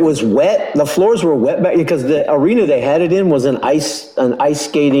this though, it was wet. The floors were wet back because the arena they had it in was an ice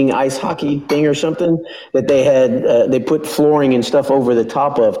skating, ice hockey thing or something that they had. They put flooring and stuff over the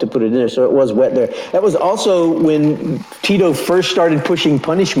top of to put it in there, so it was wet there. That was also when Tito first started pushing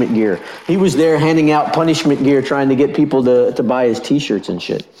punishment gear. He was there handing out punishment gear, trying to get people to buy his T-shirts and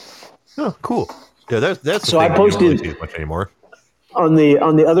shit. Oh, cool. Yeah, that's so I posted really see as much anymore. On the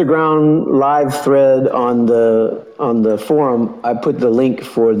OtherGround live thread on the forum. I put the link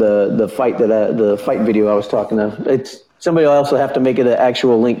for the fight the fight video I was talking of. It's somebody else will have to make it an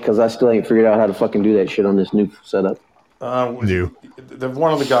actual link because I still ain't figured out how to fucking do that shit on this new setup. One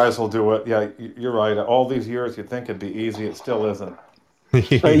of the guys will do it. Yeah, you're right. All these years you'd think it'd be easy. It still isn't.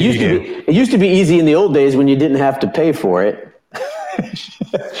 It used to be easy in the old days when you didn't have to pay for it.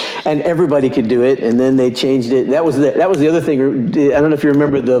 And everybody could do it, and then they changed it. That was the other thing. I don't know if you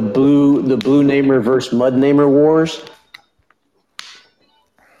remember the blue namer versus mud namer wars.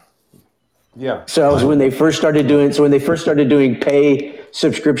 Yeah. So that was when they first started doing pay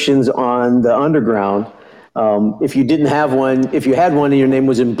subscriptions on the OtherGround. If you didn't have one, if you had one and your name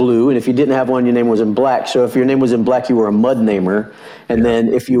was in blue, and if you didn't have one, your name was in black. So if your name was in black, you were a mud namer, and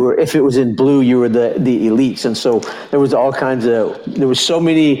then if it was in blue, you were the elites. And so there was so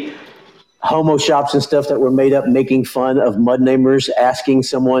many homo shops and stuff that were made up making fun of mud namers, asking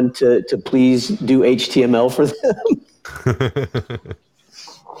someone to please do HTML for them.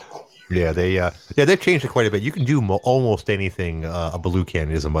 Yeah, they've changed it quite a bit. You can do almost anything a blue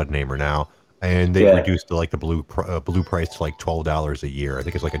can is a mud namer now. And they reduced the blue price to like $12 a year. I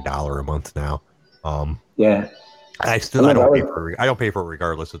think it's like $1 a month now. Yeah. I don't pay for it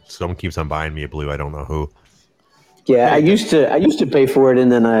regardless. If someone keeps on buying me a blue, I don't know who. Yeah, I used to pay for it,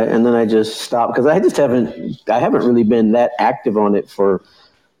 and then I just stopped because I haven't really been that active on it for,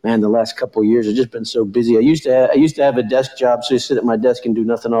 man, the last couple of years. I've just been so busy. I used to have a desk job, so I sit at my desk and do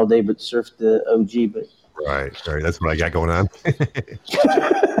nothing all day but surf the OG. But Right. That's what I got going on.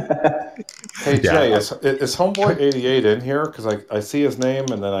 Hey Jay, is Homeboy 88 in here? Because I see his name,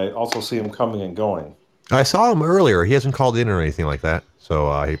 and then I also see him coming and going. I saw him earlier. He hasn't called in or anything like that.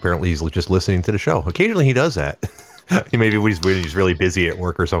 So apparently he's just listening to the show. Occasionally he does that. Maybe when he's really busy at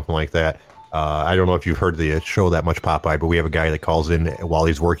work or something like that. I don't know if you've heard the show that much, Popeye, but we have a guy that calls in while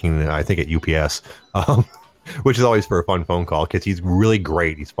he's working, I think, at UPS, which is always for a fun phone call because he's really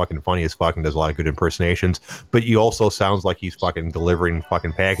great. He's fucking funny as fuck and does a lot of good impersonations. But he also sounds like he's fucking delivering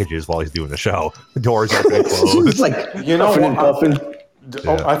fucking packages while he's doing the show. The doors open and close. it's like puffing.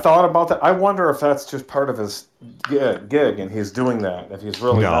 I thought about that. I wonder if that's just part of his gig and he's doing that, if he's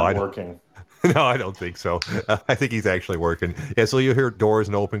really not working. No, I don't think so. I think he's actually working. Yeah, so you'll hear doors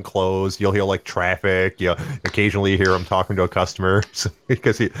and open, close. You'll hear like traffic. Occasionally you hear him talking to a customer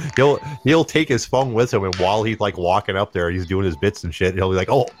because he'll take his phone with him, and while he's like walking up there, he's doing his bits and shit. He'll be like,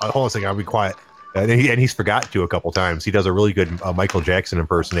 "Oh, hold on a second, I'll be quiet." And he's forgotten to a couple times. He does a really good Michael Jackson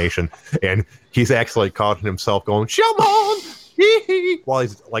impersonation, and he's actually caught himself going, "Come on!" while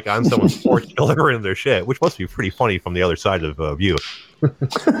he's like on someone's porch delivering their shit, which must be pretty funny from the other side of view.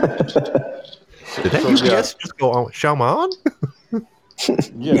 Did that UPS just go on shaman?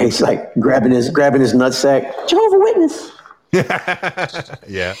 Yeah, he's like grabbing his nutsack. Jehovah Witness.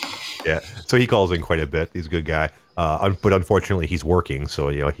 Yeah. So he calls in quite a bit. He's a good guy, but unfortunately he's working, so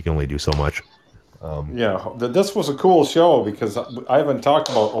he can only do so much. This was a cool show because I haven't talked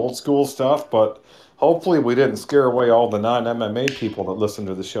about old school stuff, but hopefully we didn't scare away all the non-MMA people that listen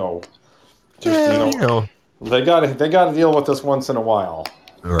to the show. Just they got to deal with this once in a while.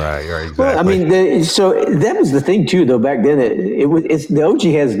 Right, exactly. Well, I mean, so that was the thing too, though. Back then, the OG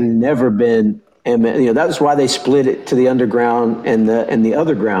has never been, that's why they split it to the underground and the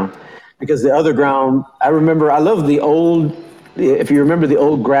OtherGround, because the OtherGround, I love the old. If you remember, the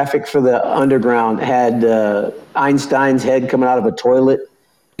old graphic for the underground had Einstein's head coming out of a toilet.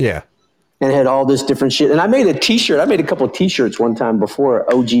 Yeah. And had all this different shit. And I made a T-shirt. I made a couple of T-shirts one time before,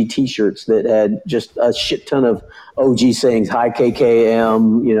 OG T-shirts that had just a shit ton of OG sayings, "Hi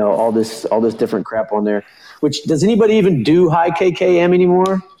KKM," all this different crap on there. Which, does anybody even do Hi KKM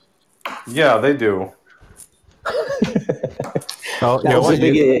anymore? Yeah, they do.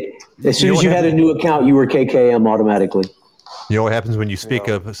 As soon as you had a new account, you were KKM automatically. You know what happens when you speak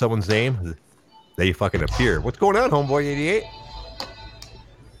of someone's name? They fucking appear. What's going on, Homeboy 88?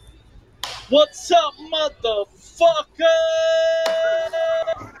 What's up, motherfucker?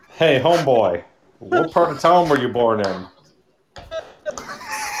 Hey, Homeboy. What part of town were you born in?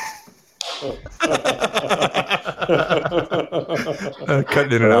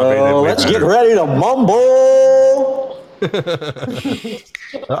 Cutting in and out. Let's get ready to mumble. Did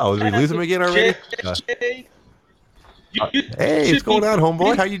we lose him again already? Hey, what's going on,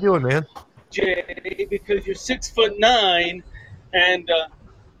 Homeboy? How you doing, man? Jay, because you're 6'9", and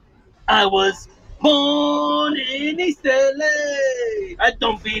I was born in East LA. I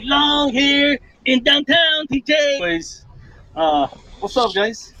don't belong here in downtown TJ. Anyways, what's up,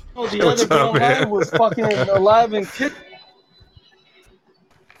 guys? Oh, the other girl line was fucking alive and kicked.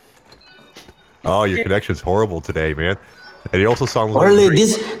 Oh, your connection's horrible today, man. And he also sounds like Orly,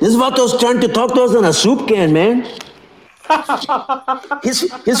 this Vato's trying to talk to us on a soup can, man.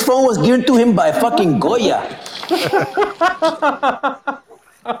 His phone was given to him by fucking Goya.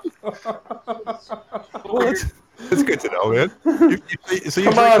 Well, that's good to know, man.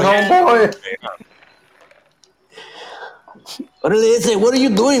 Come on, homeboy. What are you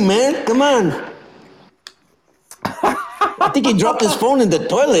doing, man? Come on. I think he dropped his phone in the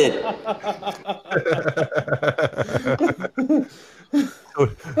toilet.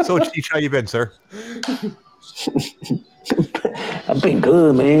 So Cheech, how you been, sir? I've been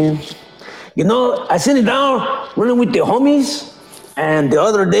good, man. I sitting down, running with the homies. And the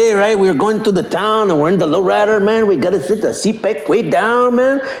other day, right, we were going to the town and we're in the lowrider, man. We got to sit the seat back way down,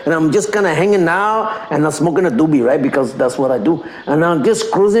 man. And I'm just kind of hanging out and I'm smoking a doobie, right? Because that's what I do. And I'm just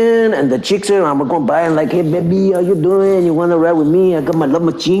cruising and the chicks are, I'm going by and like, "Hey, baby, how you doing? You want to ride with me? I got my love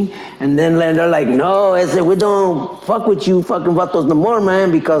machine." And then they're like, "No," I said, "We don't fuck with you fucking vatos no more,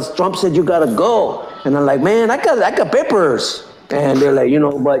 man, because Trump said you got to go." And I'm like, "Man, I got papers." And they're like,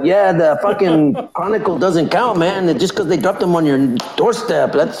 but yeah, the fucking Chronicle doesn't count, man. And just because they dropped them on your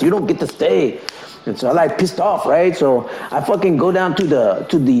doorstep, you don't get to stay. And so I pissed off, right? So I fucking go down to the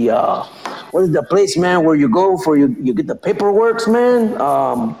what is the place, man, where you go for you get the paperwork, man?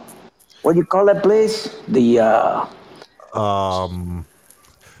 What do you call that place?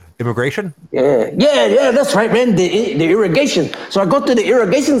 Immigration? Yeah, that's right, man. The irrigation. So I go to the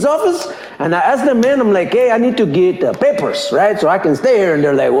irrigation's office and I ask them, man, I'm like, hey, I need to get papers, right? So I can stay here. And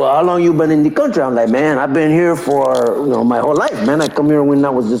they're like, well, how long you been in the country? I'm like, man, I've been here for my whole life, man. I come here when I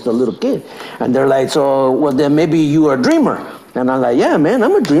was just a little kid. And they're like, so well then maybe you are a dreamer. And I'm like, yeah, man,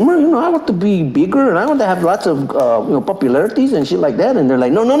 I'm a dreamer. I want to be bigger and I want to have lots of popularities and shit like that. And they're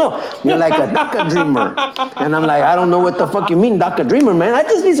like, no, you're like a DACA dreamer. And I'm like, I don't know what the fuck you mean, DACA dreamer, man. I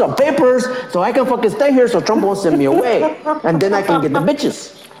just need some papers so I can fucking stay here so Trump won't send me away. And then I can get the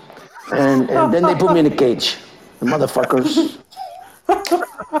bitches. And then they put me in a cage. The motherfuckers.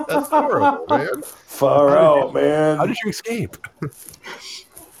 That's horrible, man. Far out, man. How did you escape?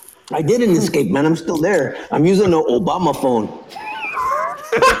 I didn't escape, man. I'm still there. I'm using an Obama phone.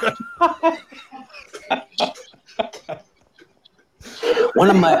 One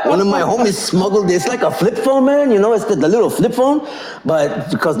of my homies smuggled. It's like a flip phone, man. It's the little flip phone,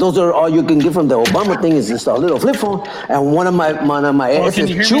 but because those are all you can get from the Obama thing is just a little flip phone. And one of my can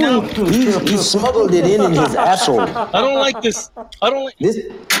you hear me now? he smuggled it in his asshole. I don't like this. I don't like This.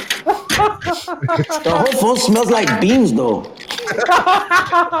 The whole phone smells like beans, though.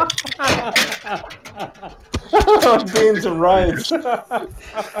 Beans and rice.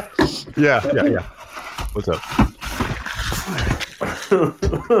 Yeah. What's up? we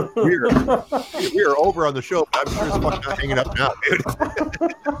are over on the show, but I'm sure as fuck not hanging up now, dude.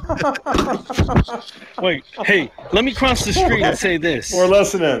 Wait, hey, let me cross the street and say this. We're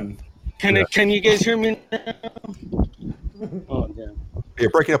listening. Can you guys hear me now? Oh, damn. You're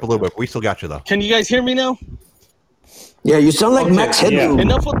breaking up a little bit, but we still got you, though. Can you guys hear me now? Yeah, you sound like Max Headroom. Yeah.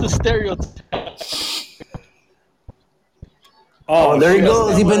 Enough with the stereotype. Oh, there he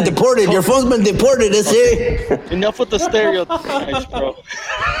goes. He's been deported. Your phone's been deported, Enough with the stereotypes, bro.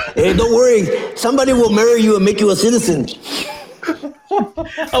 Hey, don't worry. Somebody will marry you and make you a citizen.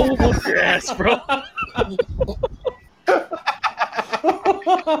 I will whoop your ass, bro.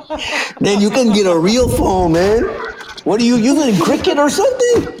 Then you can get a real phone, man. What are you using? Cricket or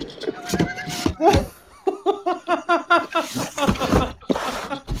something?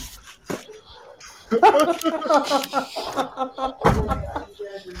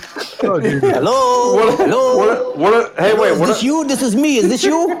 Oh, dude. Hello? Hey, wait. Is this you? This is me. Is this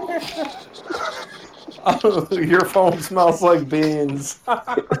you? Your phone smells like beans.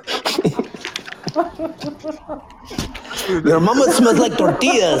 Your mama smells like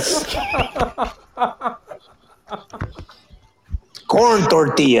tortillas. Corn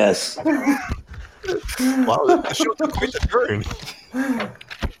tortillas. Wow, the show took quite the turn.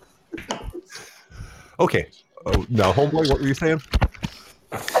 Okay. Oh, now, homeboy, what were you saying?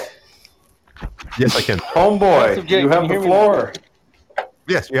 Yes, I can. Homeboy, you have the floor.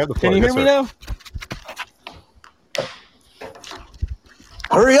 Yes, you have the floor. Can you hear me now?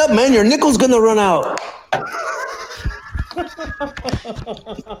 Hurry up, man. Your nickel's gonna run out.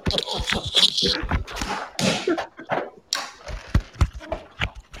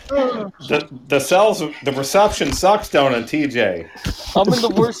 The reception sucks down in TJ. I'm in the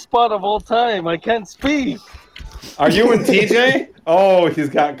worst spot of all time. I can't speak. Are you in TJ? Oh, he's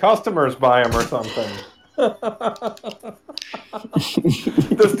got customers by him or something.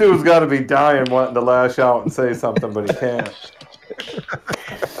 This dude's got to be dying wanting to lash out and say something, but he can't.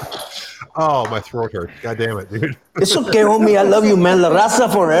 Oh, my throat hurts. God damn it, dude. It's okay, homie. I love you, man. La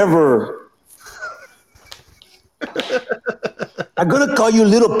raza forever. I'm gonna call you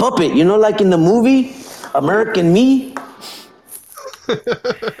Little Puppet. Like in the movie American Me.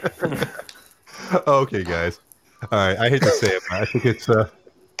 Okay, guys. All right, I hate to say it, but I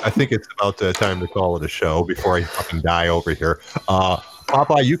think it's about time to call it a show before I fucking die over here.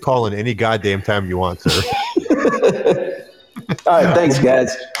 Popeye, you call in any goddamn time you want, sir. All right, thanks,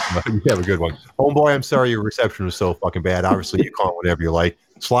 guys. You have a good one. Homeboy, I'm sorry your reception was so fucking bad. Obviously, you call it whatever you like.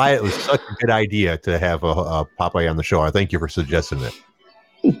 Sly, it was such a good idea to have a Popeye on the show. I thank you for suggesting it.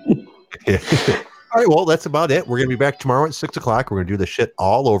 All right, well, that's about it. We're going to be back tomorrow at 6 o'clock. We're going to do this shit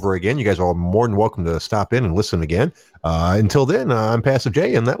all over again. You guys are all more than welcome to stop in and listen again. Until then, I'm Passive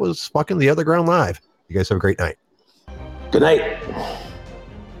J, and that was fucking The Other Ground Live. You guys have a great night. Good night.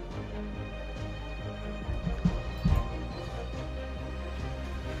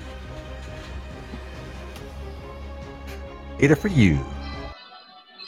 Later for you.